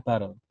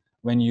 apparel,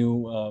 when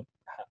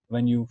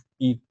you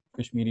eat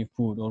Kashmiri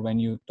food, or when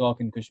you talk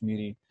in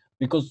Kashmiri,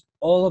 because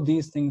all of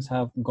these things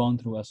have gone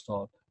through us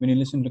all. When you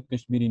listen to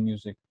Kashmiri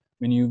music,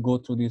 when you go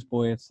through these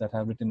poets that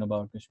have written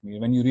about Kashmir,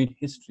 when you read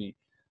history,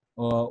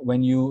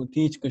 when you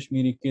teach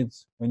Kashmiri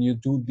kids, when you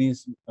do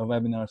these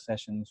webinar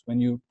sessions, when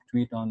you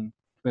tweet on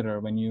Twitter,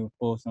 when you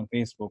post on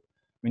Facebook,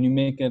 when you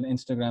make an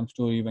Instagram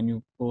story, when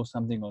you post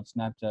something on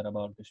Snapchat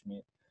about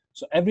Kashmir.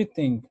 So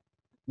everything,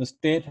 the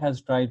state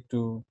has tried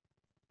to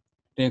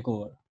take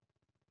over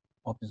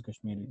of these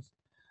Kashmiris.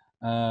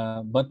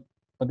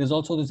 But there's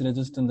also this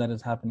resistance that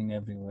is happening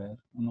everywhere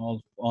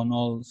on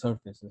all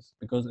surfaces,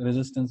 because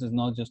resistance is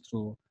not just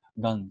through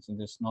guns,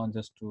 and it's not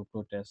just through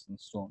protests and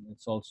stone.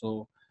 It's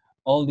also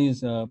all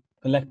these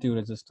collective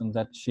resistance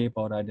that shape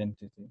our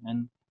identity,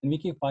 and we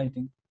keep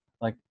fighting.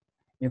 Like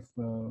if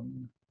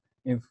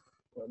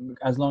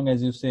as long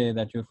as you say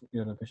that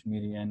you're a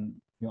Kashmiri and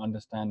you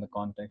understand the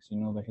context, you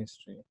know the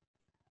history,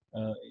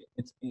 uh,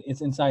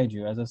 it's inside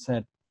you. As I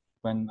said,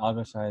 when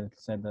Agar Shahid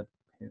said that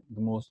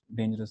the most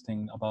dangerous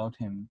thing about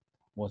him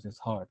was his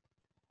heart,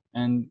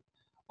 and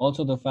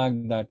also the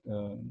fact that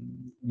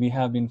we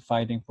have been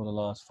fighting for the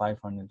last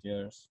 500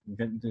 years.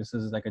 This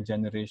is like a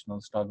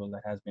generational struggle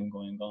that has been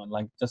going on,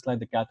 like just like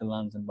the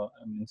Catalans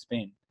in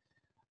Spain,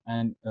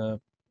 and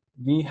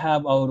we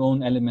have our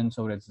own elements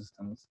of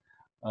resistance.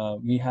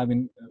 We have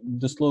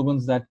the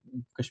slogans that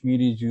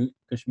Kashmiris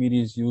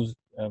used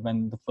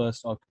when the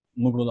first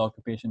Mughal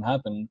occupation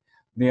happened.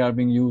 They are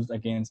being used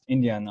against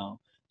India now.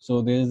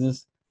 So there is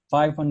this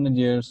 500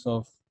 years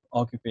of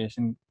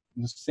occupation.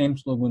 The same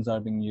slogans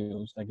are being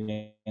used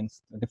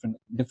against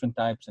different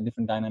types and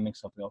different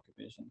dynamics of the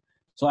occupation.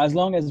 So as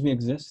long as we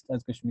exist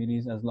as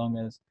Kashmiris, as long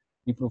as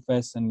we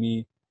profess and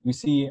we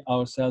see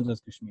ourselves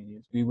as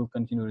Kashmiris, we will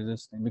continue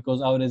resisting,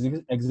 because our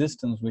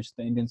existence, which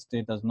the Indian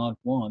state does not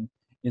want,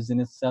 is in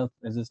itself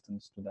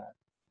resistance to that.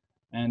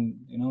 And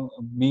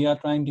we are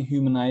trying to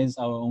humanize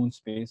our own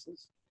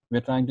spaces.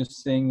 We're trying to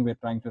sing, we're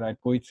trying to write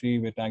poetry,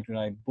 we're trying to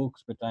write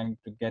books, we're trying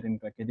to get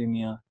into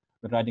academia,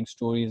 we're writing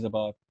stories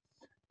about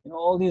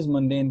all these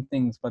mundane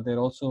things, but they're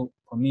also,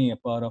 for me, a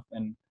part of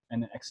an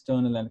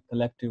external and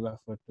collective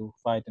effort to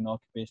fight an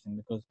occupation,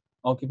 because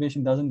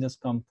occupation doesn't just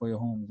come for your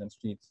homes and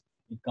streets.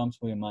 It comes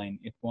for your mind.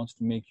 It wants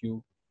to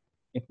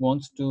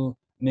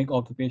make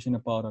occupation a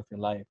part of your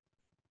life.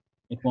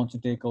 It wants to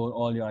take over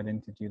all your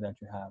identity that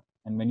you have.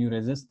 And when you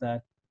resist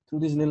that through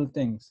these little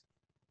things,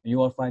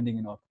 you are fighting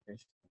an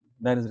occupation.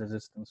 That is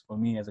resistance for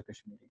me as a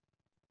Kashmiri.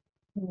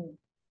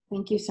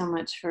 Thank you so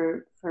much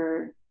for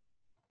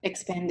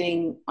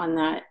expanding on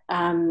that.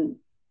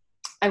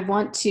 I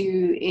want to,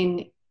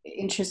 in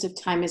interest of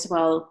time as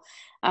well,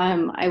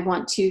 I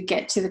want to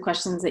get to the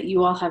questions that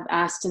you all have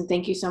asked, and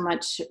thank you so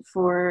much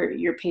for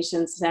your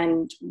patience,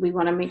 and we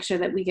want to make sure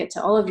that we get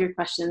to all of your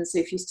questions. So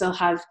if you still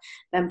have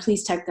them,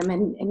 please type them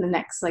in the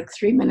next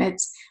 3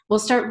 minutes. We'll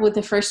start with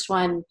the first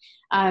one,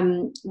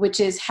 which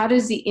is, how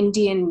does the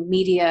Indian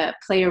media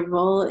play a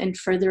role in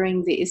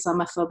furthering the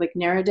Islamophobic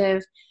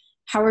narrative?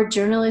 How are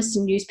journalists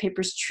and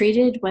newspapers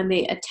treated when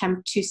they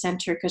attempt to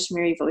center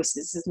Kashmiri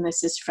voices? And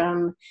this is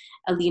from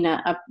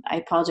Alina. I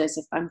apologize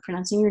if I'm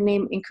pronouncing your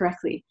name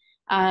incorrectly.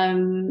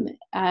 Junaid,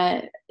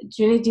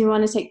 do you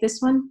want to take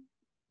this one?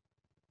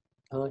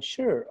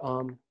 Sure.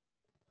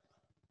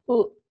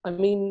 Well, I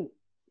mean,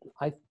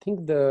 I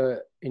think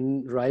the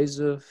rise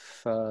of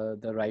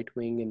the right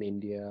wing in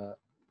India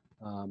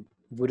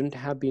wouldn't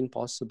have been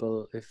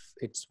possible if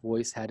its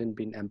voice hadn't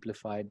been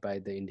amplified by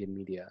the Indian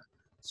media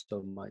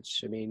so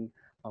much. I mean,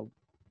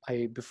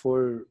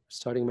 before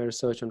starting my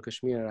research on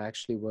Kashmir, I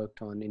actually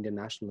worked on Indian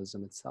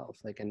nationalism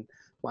itself. And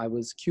I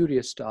was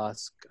curious to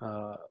ask,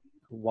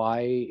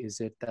 why is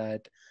it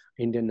that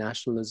Indian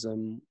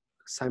nationalism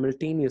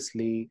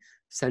simultaneously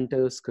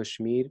centers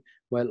Kashmir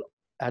while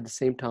at the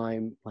same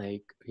time,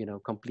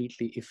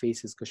 completely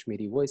effaces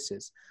Kashmiri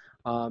voices?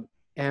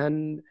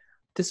 And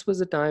this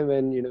was a time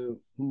when,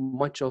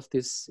 much of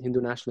this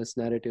Hindu nationalist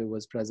narrative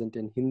was present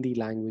in Hindi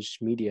language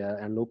media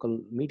and local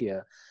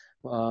media.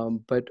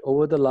 But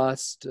over the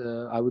last,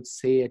 I would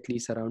say at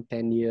least around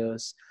 10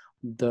 years,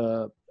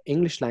 the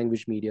English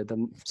language media,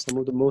 some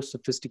of the most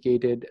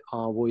sophisticated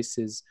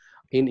voices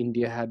in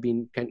India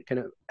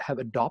have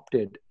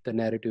adopted the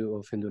narrative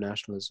of Hindu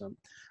nationalism.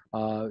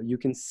 You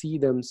can see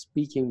them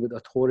speaking with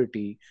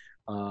authority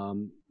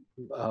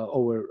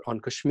over on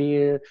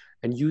Kashmir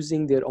and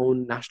using their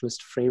own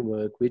nationalist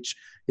framework, which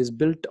is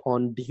built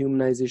on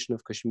dehumanization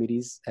of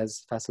Kashmiris,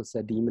 as Faisal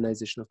said,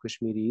 dehumanization of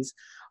Kashmiris,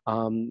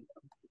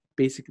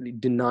 basically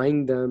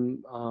denying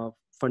them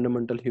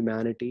fundamental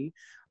humanity,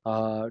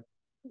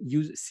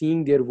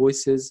 seeing their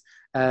voices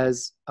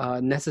as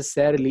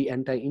necessarily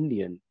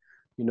anti-Indian.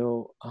 You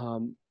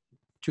know,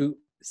 to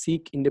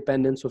seek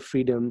independence or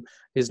freedom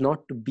is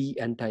not to be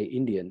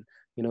anti-Indian.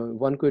 You know,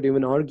 one could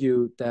even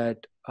argue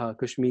that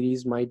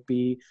Kashmiris might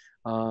be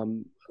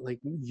like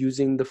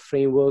using the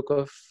framework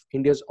of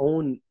India's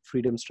own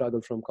freedom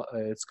struggle from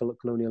its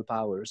colonial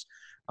powers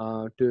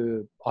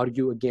to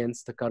argue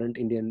against the current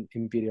Indian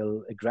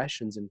imperial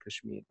aggressions in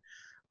Kashmir.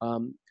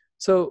 Um,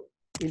 so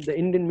the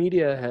Indian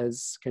media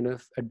has kind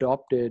of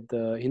adopted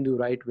the Hindu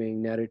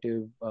right-wing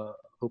narrative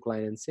hook,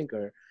 line, and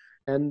sinker.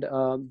 And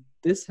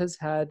this has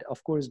had,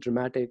 of course,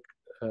 dramatic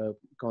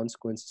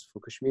consequences for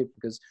Kashmir,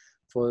 because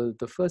for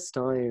the first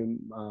time,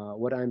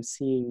 what I'm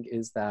seeing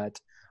is that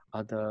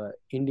the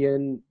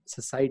Indian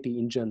society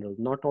in general,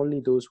 not only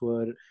those who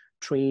are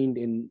trained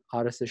in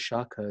RSS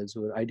shakhas,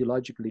 who are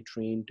ideologically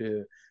trained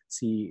to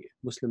see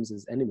Muslims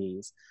as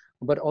enemies,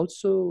 but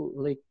also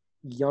like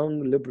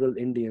young liberal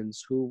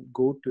Indians who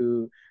go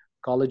to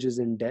colleges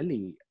in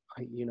Delhi,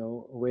 you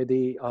know, where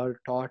they are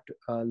taught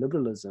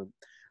liberalism,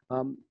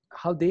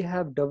 how they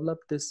have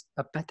developed this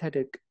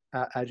apathetic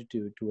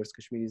attitude towards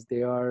Kashmiris.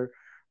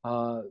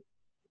 Uh,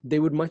 they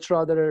would much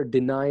rather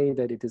deny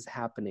that it is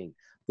happening.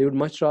 They would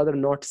much rather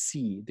not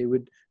see. They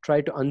would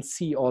try to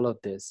unsee all of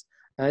this.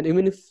 And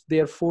even if they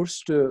are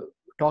forced to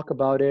talk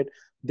about it,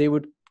 they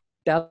would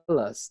tell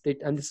us,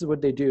 and this is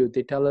what they do,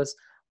 they tell us,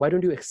 why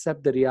don't you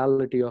accept the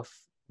reality of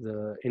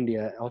the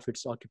India, of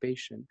its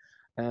occupation?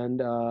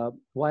 And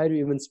why are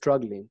you even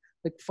struggling?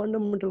 Like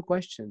fundamental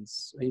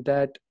questions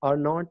that are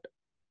not,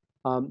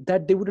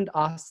 that they wouldn't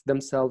ask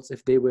themselves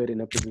if they were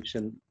in a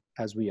position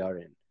as we are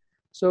in.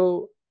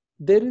 So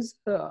there is,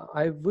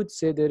 I would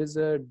say, there is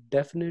a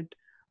definite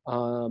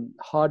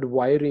hard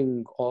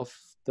wiring of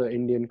the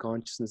Indian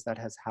consciousness that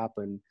has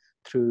happened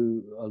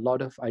through a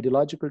lot of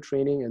ideological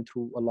training and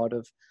through a lot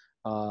of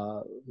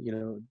you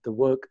know, the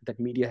work that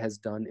media has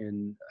done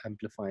in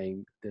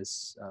amplifying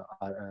this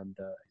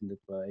the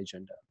Hindutva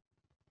agenda.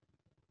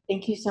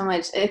 Thank you so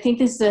much. I think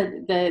this is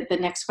the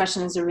next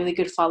question is a really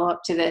good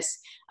follow-up to this,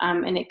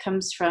 and it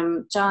comes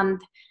from John.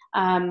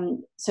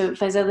 So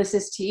Faisal, this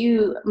is to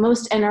you.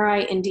 Most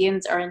NRI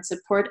Indians are in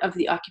support of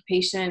the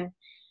occupation.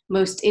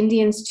 Most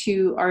Indians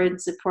too are in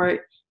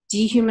support.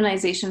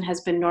 Dehumanization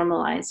has been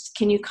normalized.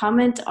 Can you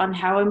comment on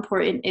how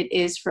important it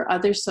is for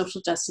other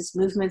social justice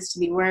movements to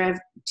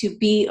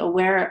be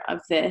aware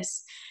of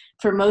this?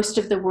 For most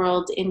of the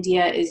world,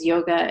 India is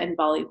yoga and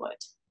Bollywood.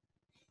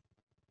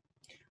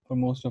 For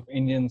most of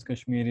Indians,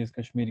 Kashmir is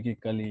Kashmir ki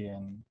kali,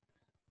 and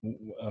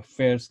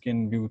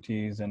fair-skinned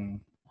beauties and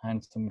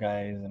handsome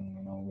guys, and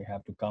you know, we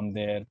have to come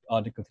there.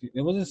 Article 3.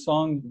 There was a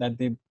song that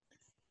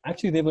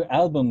there were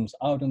albums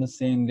out on the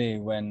same day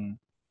when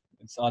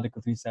its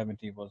Article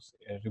 370 was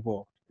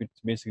revoked, which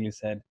basically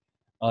said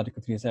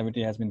Article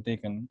 370 has been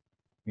taken.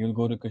 We will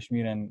go to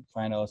Kashmir and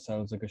find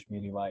ourselves a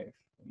Kashmiri wife.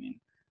 I mean,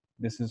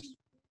 this is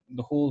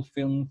the whole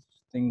film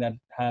thing that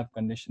have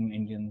conditioned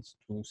Indians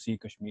to see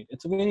Kashmir.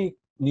 It's a very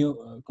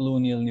new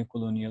colonial,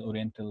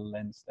 oriental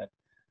lens that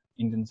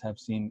Indians have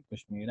seen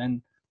Kashmir.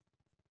 And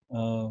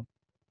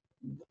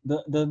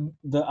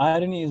the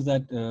irony is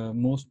that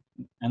most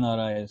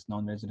NRIs,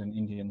 non-resident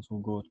Indians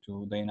who go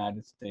to the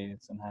United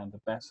States and have the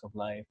best of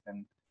life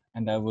and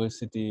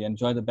diversity,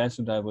 enjoy the best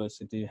of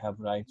diversity, have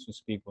rights to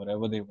speak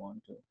whatever they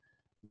want to.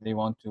 They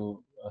want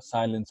to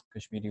silence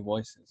Kashmiri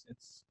voices.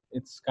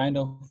 It's kind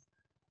of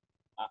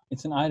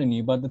it's an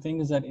irony, but the thing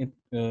is that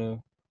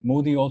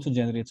Modi also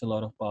generates a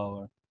lot of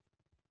power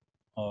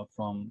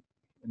from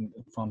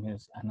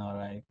his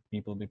NRI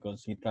people,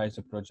 because he tries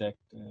to project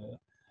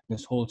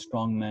this whole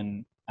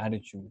strongman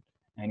attitude,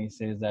 and he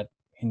says that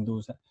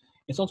Hindus.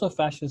 It's also a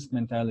fascist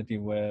mentality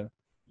where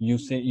you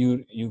say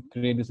you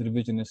create this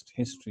revisionist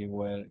history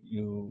where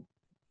you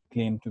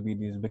claim to be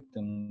these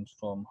victims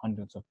from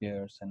hundreds of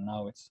years, and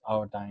now it's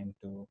our time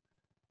to,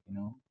 you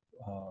know,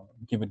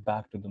 give it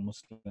back to the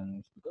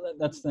Muslims, because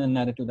that's the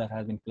narrative that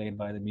has been played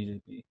by the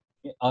BJP.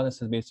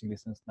 RSS basically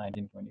since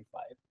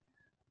 1925.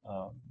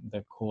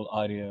 The whole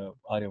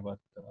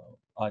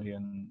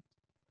Aryan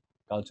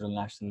cultural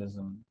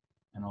nationalism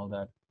and all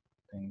that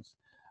things.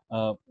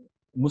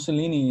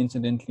 Mussolini,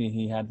 incidentally,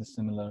 he had this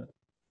similar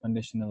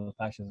conditional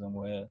fascism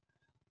where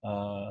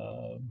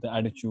the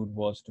attitude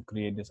was to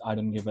create this "I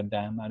don't give a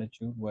damn"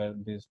 attitude, where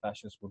these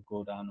fascists would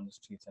go down on the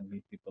streets and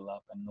beat people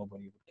up, and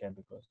nobody would care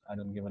because "I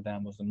don't give a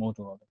damn" was the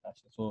motto of the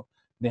fascists. So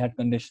they had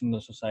conditioned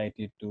the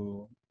society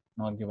to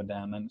not give a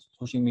damn, and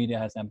social media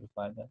has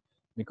amplified that,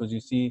 because you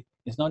see,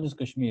 it's not just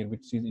Kashmir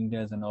which sees India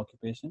as an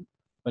occupation,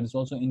 but it's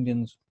also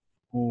Indians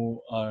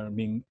who are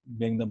being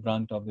the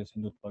brunt of this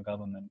Hindutva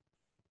government,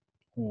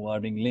 who are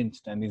being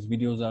lynched, and these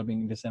videos are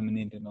being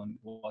disseminated on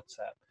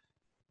WhatsApp.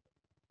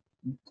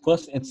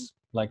 First, it's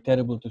like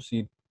terrible to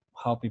see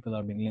how people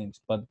are being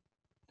lynched, but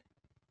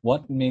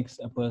what makes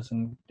a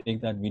person take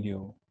that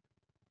video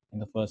in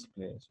the first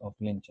place of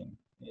lynching?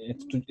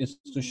 It's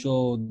to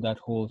show that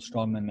whole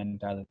strongman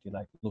mentality.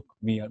 Like, look,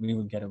 we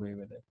will get away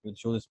with it. We'll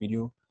show this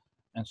video.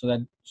 and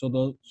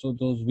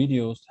those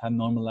videos have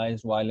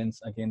normalized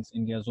violence against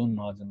India's own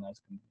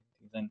marginalized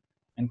communities,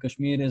 and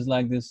Kashmir is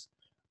like this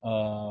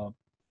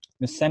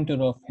the center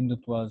of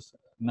Hindutva's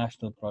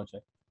national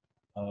project,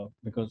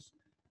 because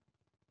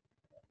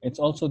it's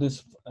also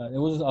this.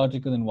 There was this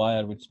article in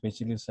Wire which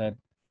basically said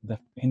the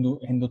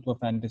Hindutva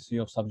fantasy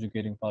of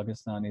subjugating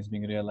Pakistan is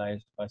being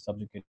realized by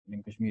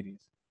subjugating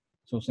Kashmiris.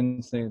 So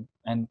since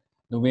and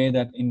the way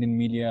that Indian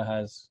media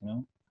has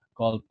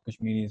called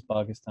Kashmiris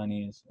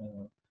Pakistanis,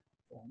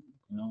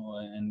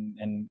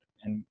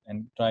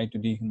 and try to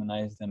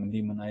dehumanize them and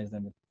demonize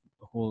them with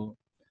the whole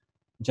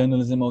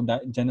journalism of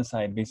that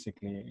genocide,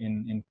 basically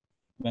in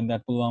when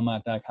that Pulwama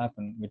attack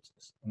happened, which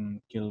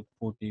killed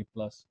 40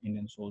 plus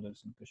Indian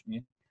soldiers in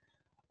Kashmir.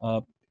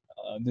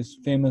 This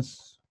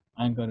famous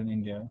anchor in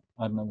India,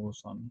 Arnab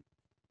Goswami,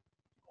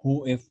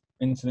 who, if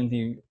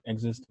incidentally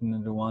existed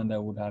in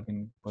Rwanda, would have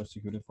been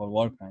persecuted for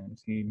war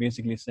crimes. He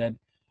basically said,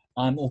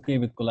 "I'm okay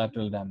with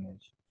collateral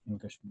damage in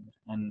Kashmir,"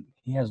 and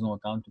he has no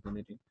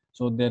accountability.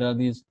 So there are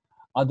these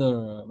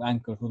other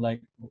anchors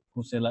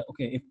who say like,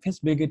 okay, if his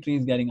bigotry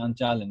is getting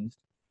unchallenged,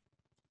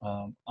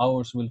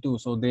 ours will too.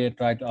 So they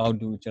try to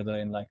outdo each other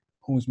in like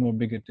who's more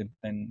bigoted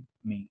than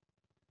me.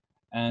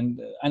 And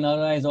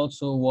NRIs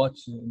also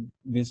watch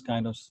this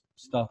kind of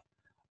stuff.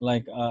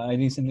 Like I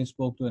recently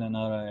spoke to an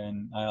NRI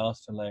and I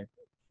asked her like,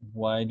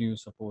 why do you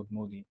support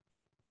Modi?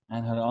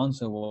 And her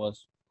answer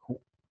was,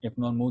 if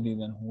not Modi,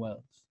 then who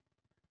else?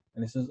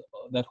 And this is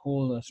that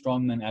whole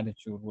strongman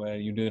attitude where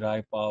you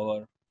derive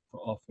power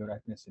of your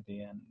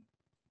ethnicity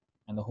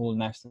and the whole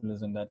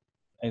nationalism that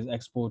is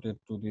exported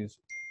to these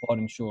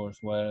foreign shores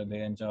where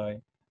they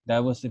enjoy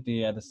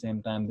diversity at the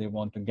same time they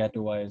want to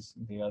ghettoize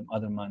the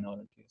other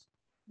minorities.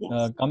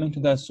 Yes. Coming to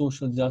that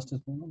social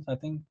justice movement, I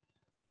think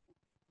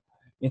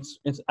it's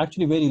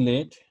actually very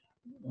late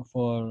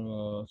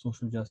for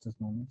social justice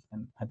movements,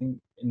 and I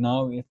think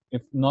now,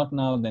 if not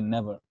now, then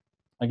never.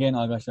 Again,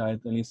 Aga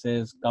Shahid Ali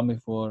says, "Come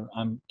before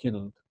I'm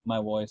killed, my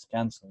voice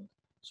cancelled."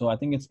 So I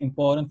think it's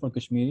important for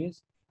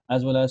Kashmiris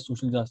as well as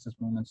social justice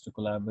movements to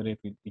collaborate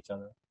with each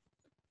other,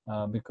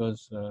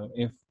 because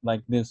if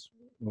like this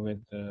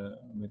with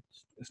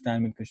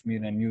Stand With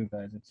Kashmir and you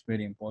guys, it's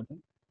very important,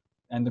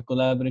 and the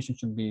collaboration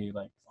should be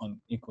like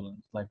on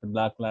equivalence. Like the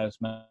Black Lives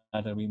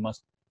Matter, we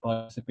must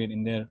participate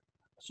in their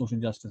social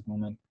justice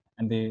movement,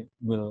 and they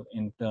will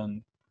in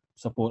turn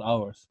support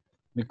ours,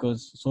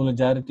 because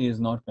solidarity is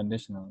not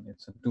conditional,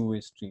 it's a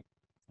two-way street,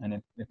 and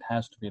it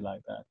has to be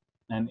like that.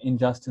 And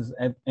injustice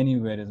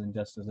anywhere is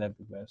injustice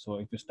everywhere. So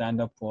if you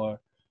stand up for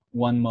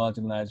one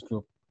marginalized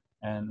group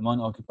and one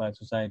occupied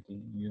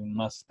society, you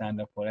must stand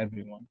up for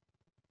everyone.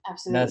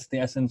 Absolutely. That's the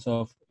essence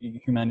of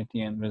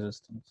humanity and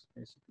resistance,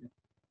 basically.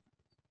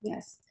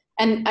 Yes.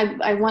 And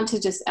I want to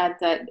just add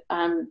that,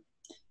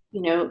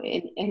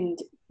 in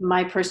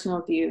my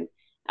personal view,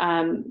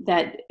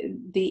 that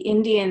the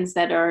Indians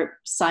that are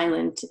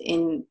silent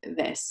in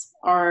this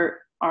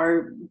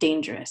are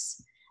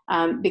dangerous,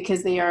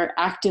 because they are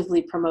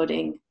actively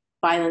promoting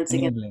violence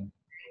against.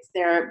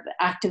 They're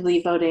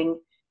actively promoting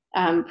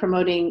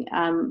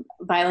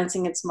violence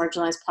against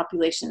marginalized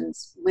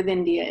populations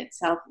within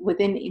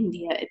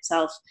India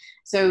itself.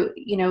 So,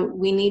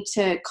 we need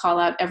to call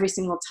out every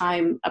single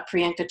time a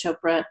Priyanka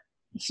Chopra,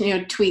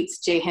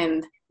 tweets Jai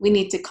Hind. We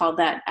need to call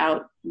that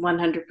out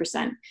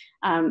 100%,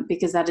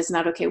 because that is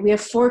not okay. We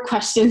have 4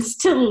 questions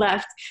still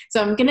left.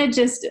 So I'm going to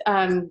just,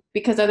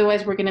 because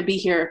otherwise we're going to be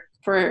here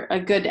for a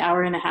good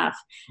hour and a half.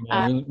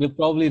 Yeah, we'll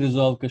probably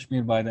resolve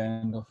Kashmir by the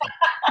end of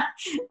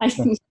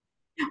it.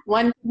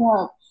 One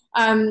more.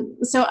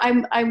 So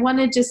I want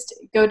to just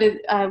go to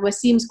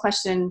Wasim's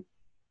question,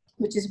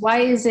 which is, why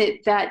is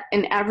it that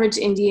an average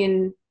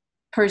Indian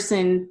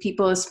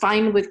people is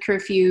fine with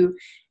curfew,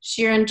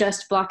 sheer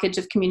unjust blockage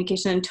of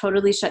communication, and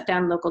totally shut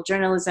down local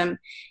journalism?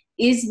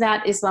 Is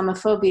that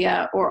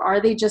Islamophobia, or are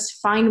they just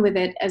fine with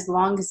it as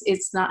long as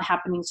it's not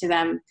happening to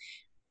them?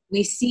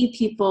 We see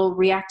people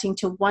reacting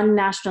to one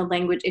national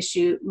language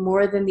issue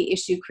more than the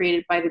issue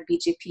created by the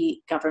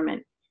BJP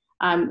government.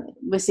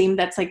 Wasim,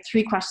 that's like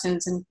 3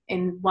 questions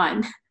in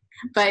one.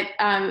 But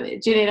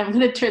Junaid, I'm going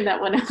to turn that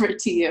one over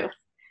to you.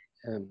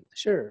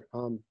 Sure.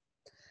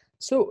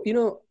 So,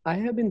 I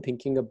have been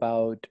thinking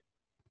about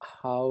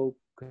how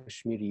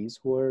Kashmiris,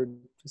 who are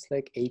just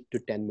like 8 to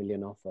 10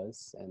 million of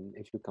us, and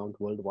if you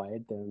count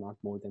worldwide, there are not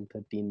more than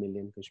 13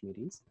 million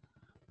Kashmiris,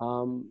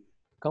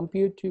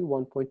 compared to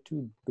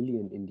 1.2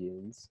 billion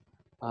Indians.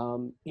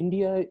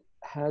 India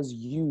has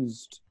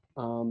used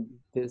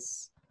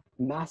this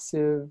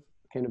massive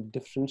kind of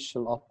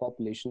differential of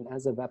population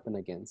as a weapon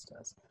against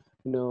us.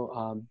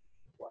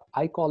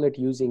 I call it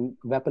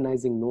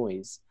weaponizing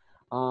noise.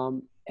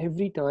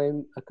 Every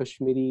time a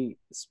Kashmiri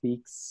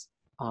speaks,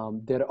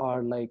 there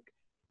are like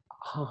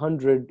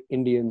 100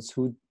 Indians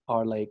who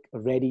are like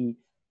ready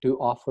to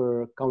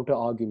offer counter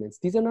arguments.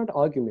 These are not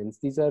arguments.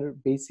 These are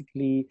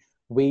basically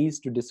ways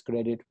to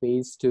discredit,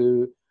 ways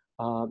to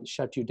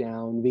shut you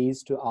down,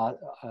 ways to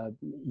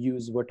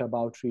use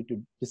whataboutery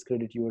to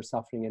discredit your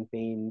suffering and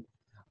pain,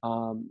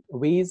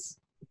 ways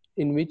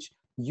in which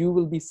you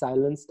will be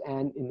silenced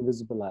and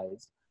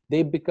invisibilized.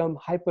 They become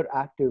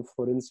hyperactive,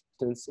 for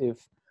instance,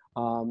 if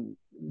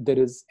there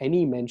is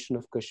any mention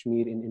of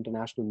Kashmir in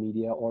international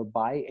media or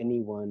by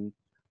anyone,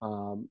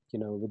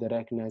 with a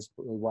recognized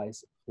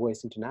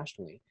voice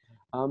internationally.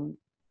 Um,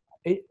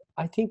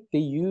 I think they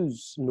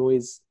use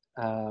noise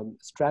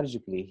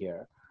strategically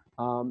here.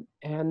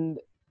 And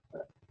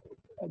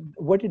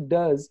what it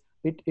does,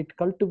 it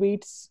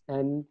cultivates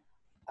an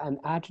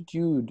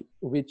attitude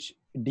which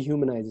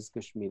dehumanizes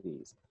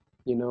Kashmiris.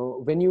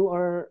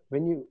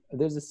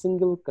 There's a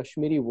single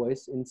Kashmiri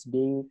voice, and it's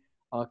being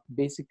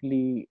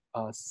basically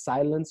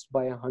silenced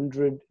by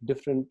 100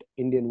 different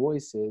Indian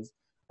voices.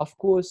 Of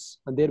course,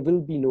 there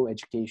will be no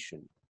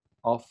education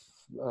of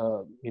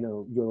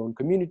your own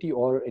community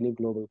or any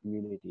global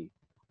community.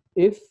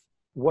 If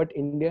what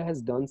India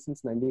has done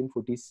since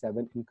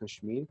 1947 in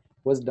Kashmir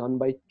was done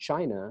by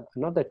China,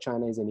 not that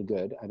China is any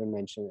good, I don't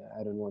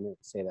want to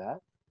say that,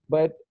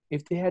 but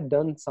if they had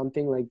done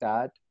something like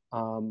that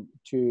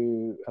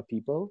to a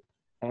people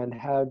and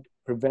had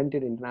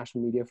prevented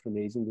international media from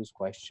raising those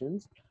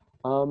questions,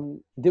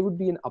 there would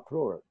be an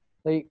uproar.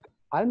 Like,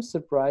 I'm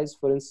surprised,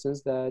 for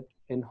instance, that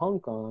in Hong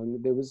Kong,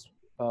 there was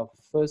a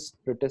first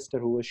protester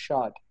who was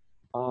shot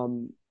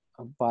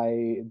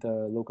by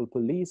the local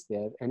police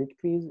there, and it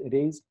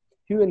raised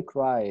hue and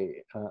cry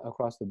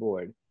across the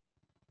board.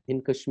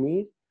 In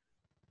Kashmir,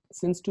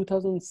 since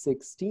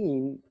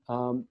 2016,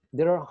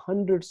 there are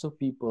hundreds of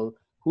people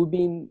who've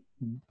been,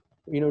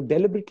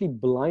 deliberately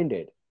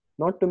blinded,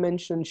 not to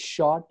mention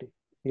shot,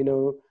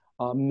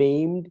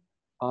 maimed,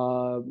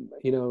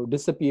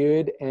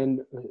 disappeared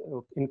and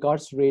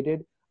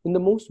incarcerated in the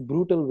most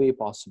brutal way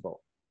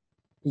possible.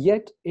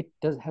 Yet it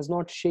has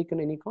not shaken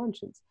any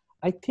conscience.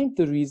 I think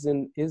the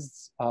reason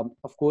is,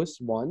 of course,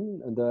 one,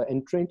 the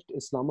entrenched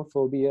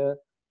Islamophobia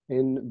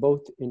in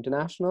both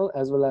international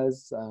as well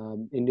as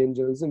Indian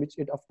journalism, which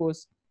it, of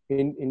course,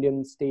 in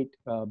Indian state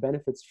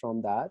benefits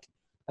from that.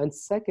 And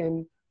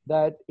second,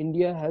 that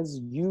India has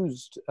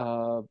used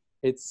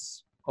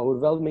its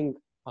overwhelming,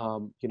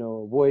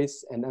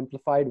 voice and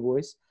amplified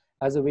voice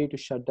as a way to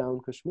shut down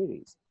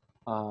Kashmiris,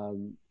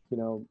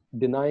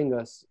 denying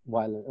us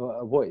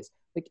voice.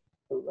 Like,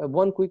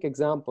 one quick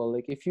example,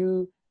 like if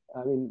you,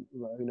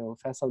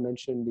 Faisal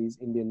mentioned these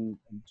Indian,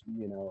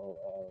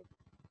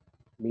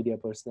 media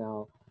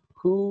personnel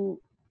who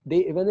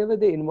whenever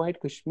they invite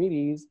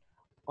Kashmiris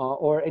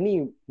or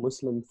any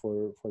Muslim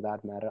for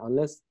that matter,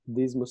 unless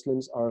these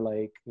Muslims are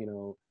like,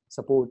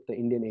 support the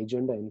Indian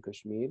agenda in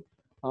Kashmir,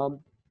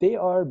 they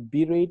are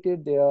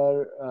berated, they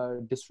are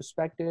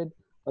disrespected,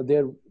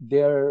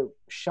 they're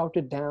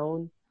shouted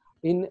down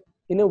in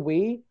a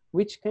way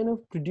which kind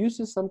of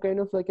produces some kind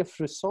of like a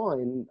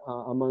frisson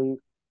among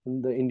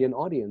the Indian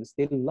audience.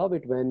 They love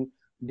it when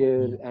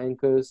their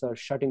anchors are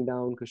shutting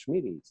down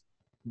Kashmiris,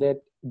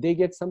 that they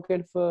get some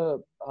kind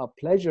of a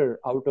pleasure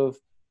out of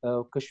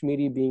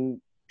Kashmiri being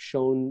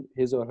shown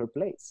his or her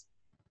place.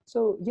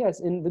 So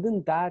yes,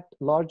 within that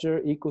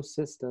larger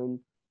ecosystem,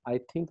 I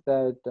think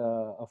that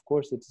of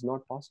course it's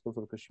not possible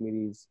for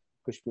Kashmiri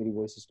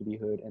voices to be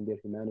heard and their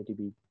humanity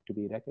to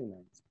be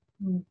recognized.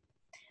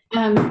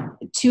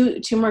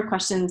 Two more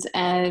questions,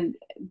 and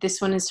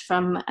this one is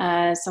from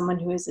someone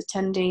who is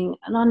attending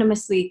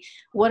anonymously.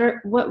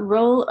 What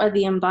role are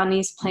the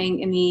Ambanis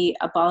playing in the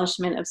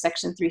abolishment of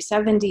Section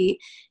 370?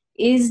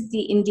 Is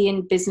the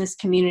Indian business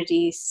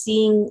community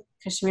seeing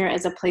Kashmir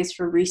as a place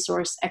for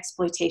resource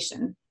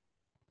exploitation?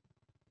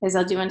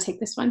 Faisal, do you want to take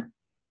this one?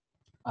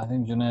 I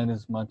think Junaid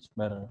is much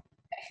better.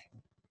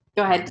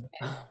 Go ahead.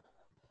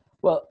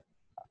 Well,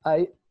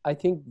 I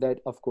think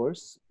that, of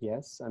course,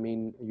 yes. I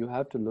mean, you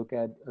have to look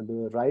at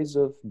the rise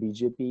of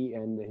BJP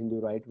and the Hindu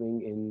right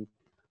wing in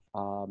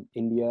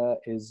India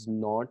is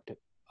not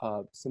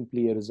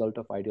simply a result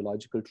of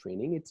ideological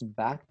training. It's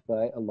backed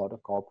by a lot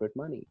of corporate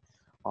money.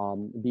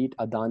 Be it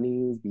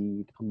Adani's,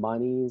 be it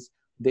Ambani's,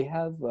 they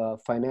have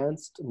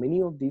financed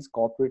many of these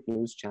corporate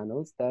news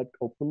channels that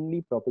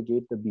openly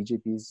propagate the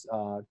BJP's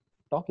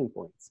talking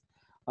points.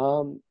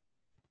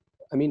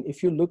 I mean,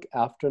 if you look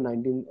after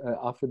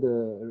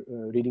the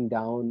reading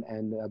down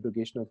and the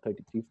abrogation of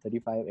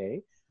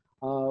 3335A,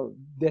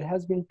 there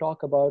has been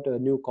talk about a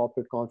new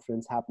corporate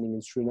conference happening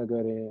in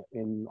Srinagar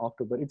in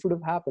October. It would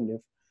have happened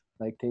if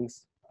like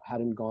things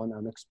hadn't gone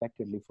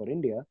unexpectedly for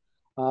India.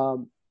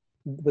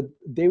 But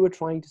they were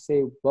trying to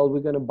say, well, we're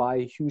going to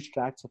buy huge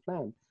tracts of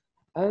land.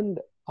 And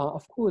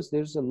of course,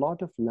 there's a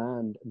lot of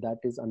land that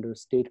is under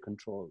state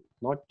control,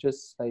 not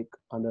just like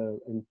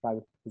in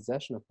private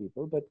possession of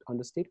people, but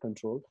under state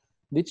control,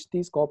 which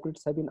these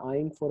corporates have been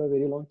eyeing for a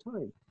very long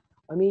time.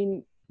 I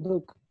mean,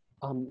 look,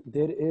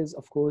 there is,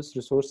 of course,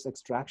 resource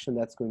extraction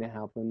that's going to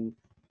happen.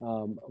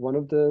 One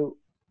of the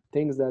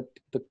things that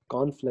the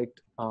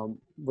conflict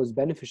was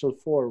beneficial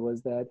for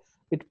was that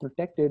it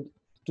protected,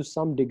 to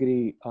some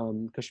degree,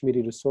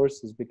 Kashmiri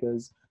resources,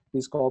 because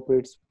these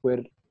corporates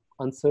were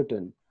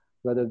uncertain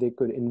whether they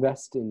could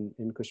invest in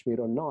Kashmir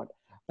or not.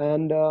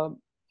 And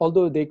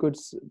although if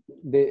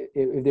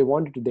they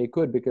wanted to, they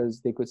could,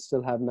 because they could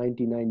still have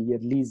 99-year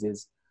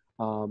leases,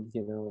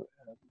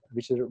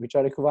 which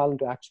are equivalent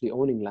to actually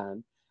owning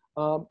land.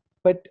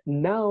 But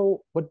now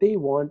what they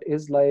want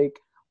is like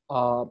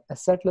a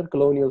settler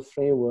colonial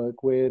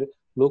framework where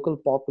local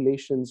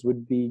populations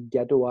would be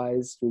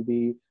ghettoized, will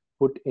be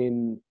put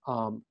in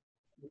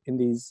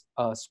these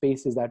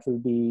spaces that will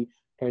be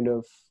kind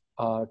of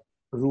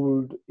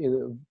ruled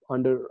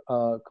under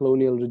a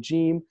colonial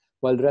regime,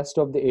 while the rest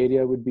of the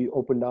area would be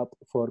opened up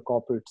for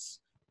corporates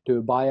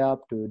to buy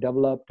up, to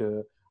develop,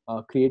 to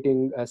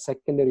creating a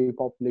secondary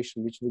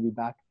population which will be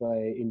backed by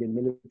Indian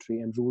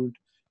military and ruled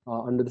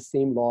under the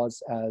same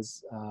laws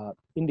as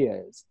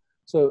India is.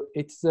 So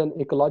it's an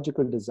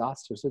ecological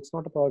disaster. So it's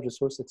not about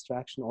resource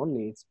extraction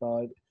only, it's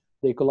about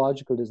the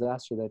ecological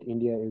disaster that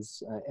India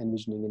is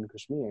envisioning in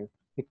Kashmir,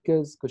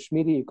 because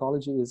Kashmiri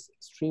ecology is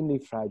extremely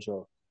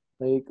fragile.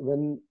 Like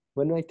when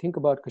I think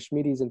about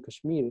Kashmiris and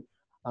Kashmir,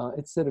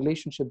 it's a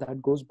relationship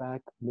that goes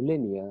back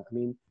millennia. I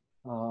mean,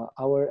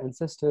 our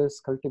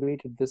ancestors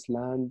cultivated this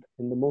land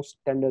in the most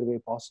tender way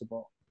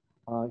possible,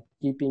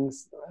 keeping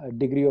a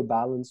degree of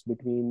balance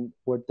between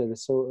what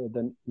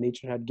the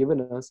nature had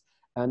given us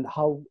and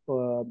how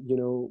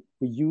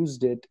we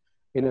used it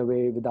in a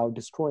way without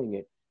destroying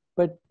it.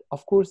 But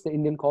of course, the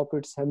Indian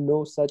corporates have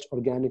no such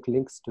organic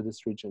links to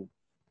this region.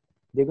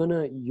 They're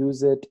gonna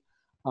use it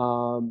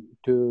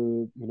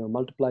to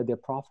multiply their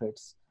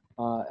profits,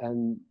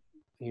 and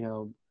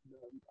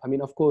I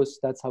mean, of course,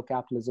 that's how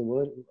capitalism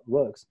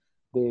works.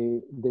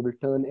 They will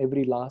turn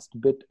every last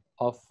bit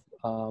of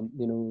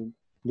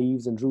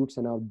leaves and roots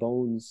and our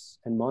bones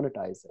and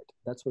monetize it.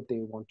 That's what they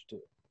want to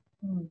do.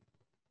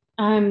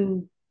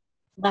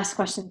 Last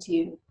question to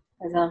you,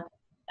 Azal.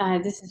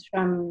 This is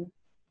from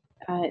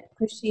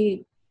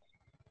Kushi.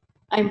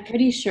 I'm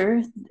pretty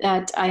sure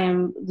that I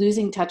am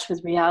losing touch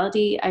with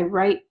reality. I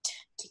write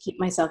to keep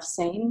myself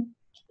sane.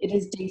 It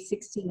is day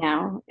 60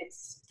 now.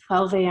 It's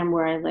 12 a.m.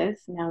 where I live,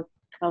 now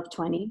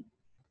 12:20.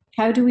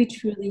 How do we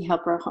truly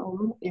help our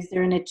home? Is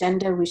there an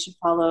agenda we should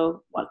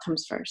follow? What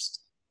comes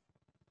first?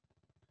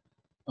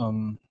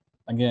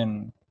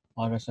 Again,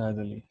 Aga Shahid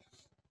Ali.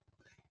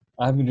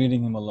 I've been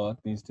reading him a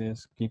lot these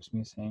days, keeps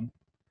me sane.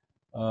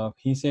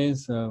 He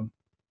says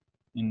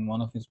in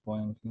one of his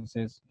poems, he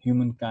says,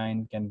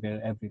 humankind can bear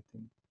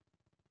everything.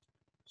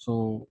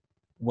 So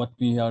what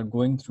we are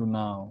going through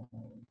now,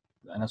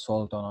 an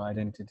assault on our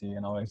identity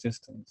and our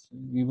existence,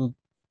 we will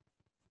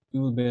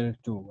bear it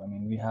too. I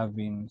mean,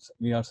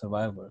 we are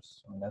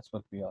survivors. I mean, that's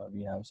what we are.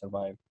 We have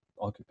survived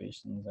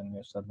occupations, and we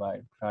have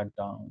survived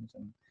crackdowns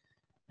and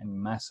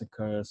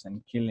massacres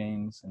and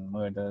killings and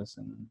murders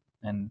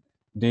and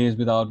days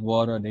without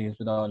water, days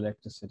without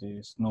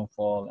electricity,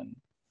 snowfall, and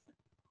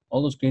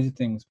all those crazy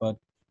things. But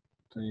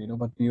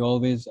but we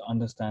always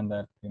understand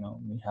that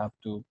we have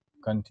to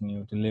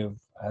continue to live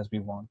as we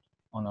want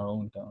on our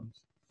own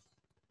terms.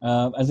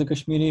 As a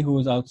Kashmiri who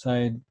is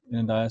outside in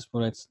a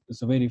diaspora,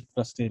 it's a very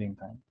frustrating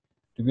time.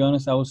 To be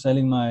honest, I was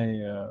telling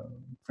my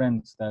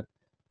friends that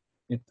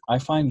I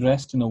find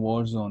rest in a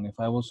war zone. If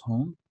I was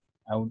home,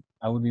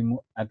 I would be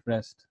more at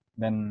rest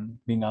than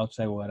being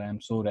outside where I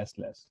am so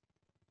restless.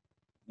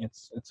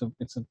 It's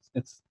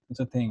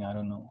a thing. I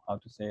don't know how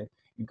to say it.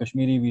 In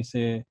Kashmiri, we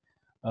say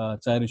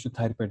 "Chairishu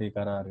tharpedi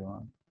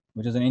kararyo,"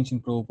 which is an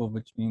ancient proverb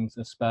which means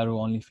a sparrow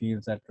only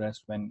feels at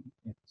rest when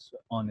it's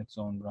on its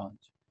own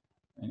branch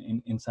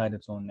and inside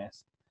its own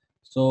nest.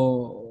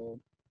 So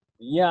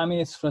yeah, I mean,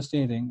 it's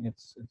frustrating.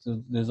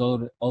 There's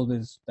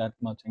always that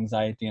much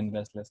anxiety and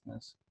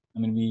restlessness. I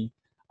mean,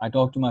 I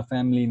talk to my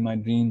family in my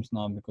dreams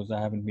now because I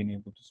haven't been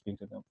able to speak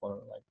to them for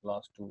like the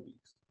last 2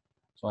 weeks.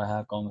 So I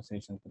have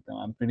conversations with them.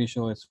 I'm pretty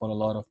sure it's for a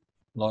lot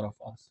of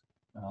us,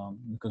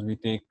 because we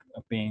take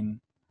a pain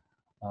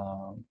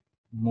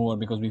more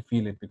because we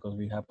feel it, because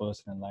we have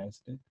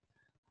personalized it.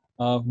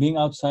 Being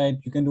outside,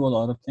 you can do a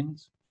lot of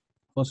things.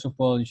 First of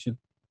all, you should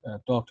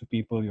talk to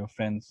people, your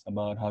friends,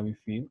 about how you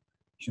feel.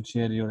 You should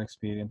share your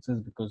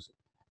experiences, because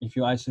if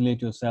you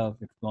isolate yourself,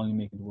 it will only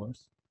make it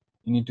worse.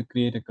 You need to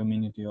create a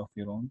community of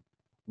your own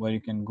where you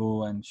can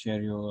go and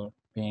share your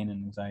pain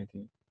and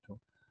anxiety too.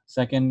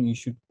 Second, you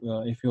should,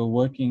 if you're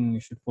working, you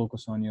should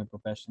focus on your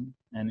profession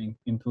and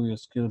improve your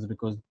skills,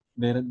 because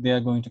they are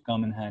going to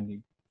come in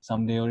handy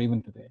someday or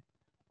even today.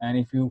 And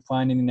if you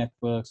find any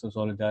networks of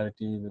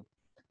solidarity with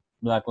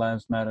Black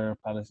Lives Matter,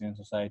 Palestinian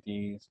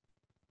societies,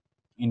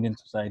 Indian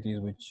societies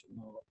which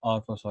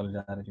are for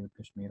solidarity with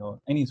Kashmir, or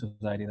any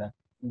society that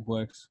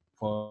works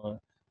for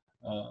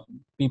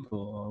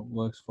people or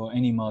works for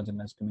any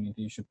marginalized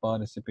community, you should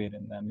participate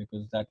in them,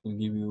 because that will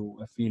give you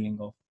a feeling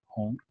of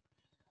home.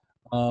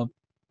 Uh,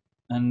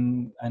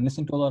 and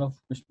listen to a lot of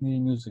Kashmiri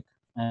music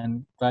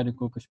and try to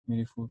cook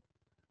Kashmiri food.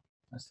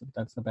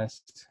 That's the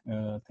best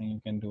thing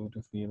you can do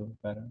to feel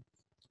better.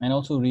 And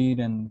also read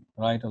and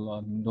write a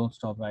lot. And don't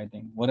stop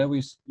writing. Whatever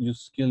you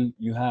skill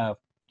you have,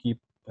 keep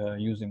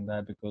using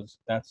that, because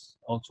that's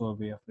also a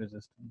way of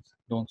resistance.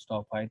 Don't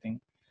stop fighting.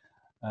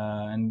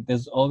 And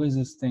there's always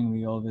this thing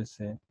we always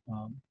say,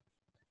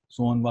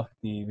 "Soon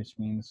Vakti," which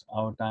means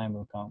our time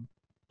will come.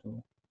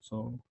 Too.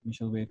 So we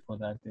shall wait for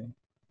that day.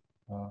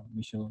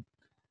 We shall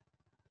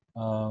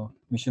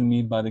We shall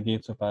meet by the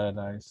gates of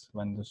paradise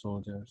when the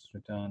soldiers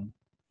return,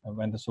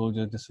 when the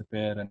soldiers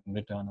disappear and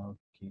return our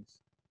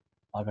keys.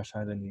 Aga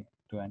Shahid Ali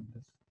to end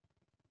this.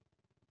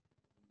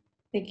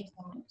 Thank you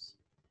so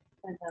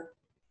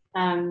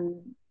much.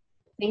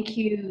 Thank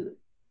you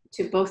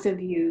to both of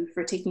you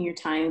for taking your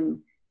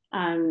time.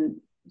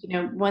 You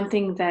know, one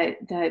thing that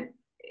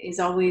is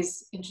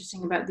always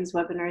interesting about these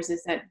webinars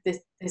is that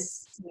this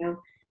you know,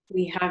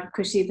 we have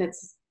Kushi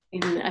that's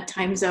in a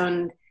time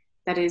zone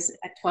that is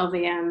at 12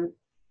 a.m.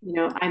 You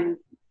know, I'm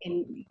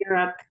in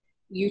Europe.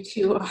 You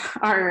two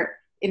are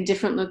in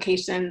different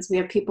locations. We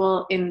have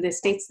people in the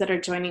States that are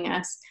joining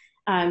us.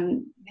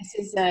 This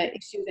is an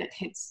issue that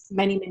hits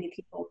many, many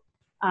people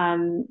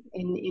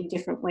in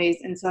different ways.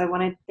 And so I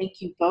want to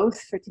thank you both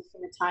for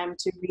taking the time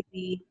to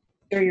really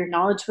share your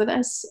knowledge with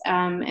us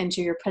and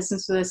share your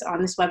presence with us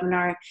on this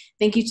webinar.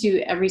 Thank you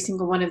to every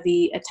single one of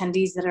the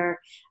attendees that are,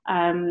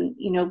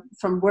 you know,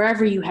 from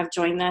wherever you have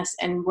joined us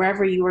and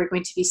wherever you are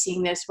going to be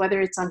seeing this,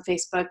 whether it's on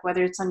Facebook,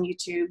 whether it's on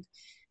YouTube,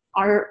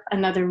 or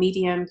another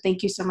medium.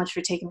 Thank you so much for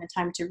taking the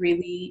time to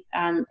really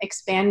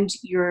expand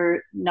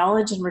your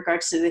knowledge in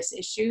regards to this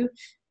issue.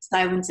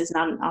 Silence is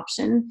not an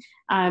option.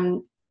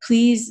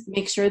 Please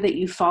make sure that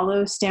you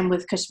follow Stand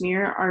With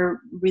Kashmir,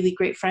 our really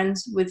great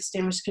friends with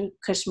Stand With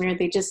Kashmir.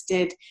 They just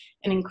did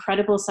an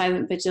incredible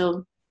silent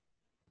vigil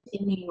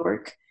in New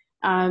York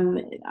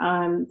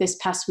this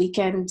past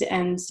weekend.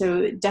 And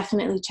so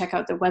definitely check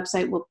out their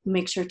website. We'll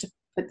make sure to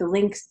put the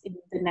links in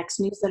the next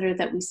newsletter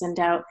that we send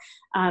out.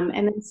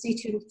 And then stay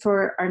tuned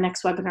for our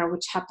next webinar,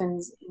 which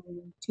happens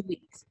in 2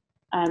 weeks,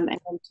 and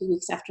then 2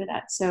 weeks after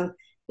that. So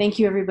thank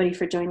you everybody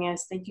for joining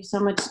us. Thank you so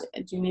much,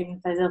 Junaid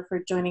and Faisal, for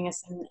joining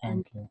us.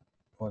 Thank you.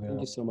 Thank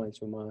you so much,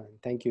 Uma.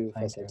 Thank you,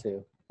 Faisal,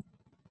 too.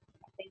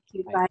 Thank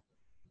you. Bye.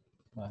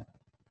 Bye.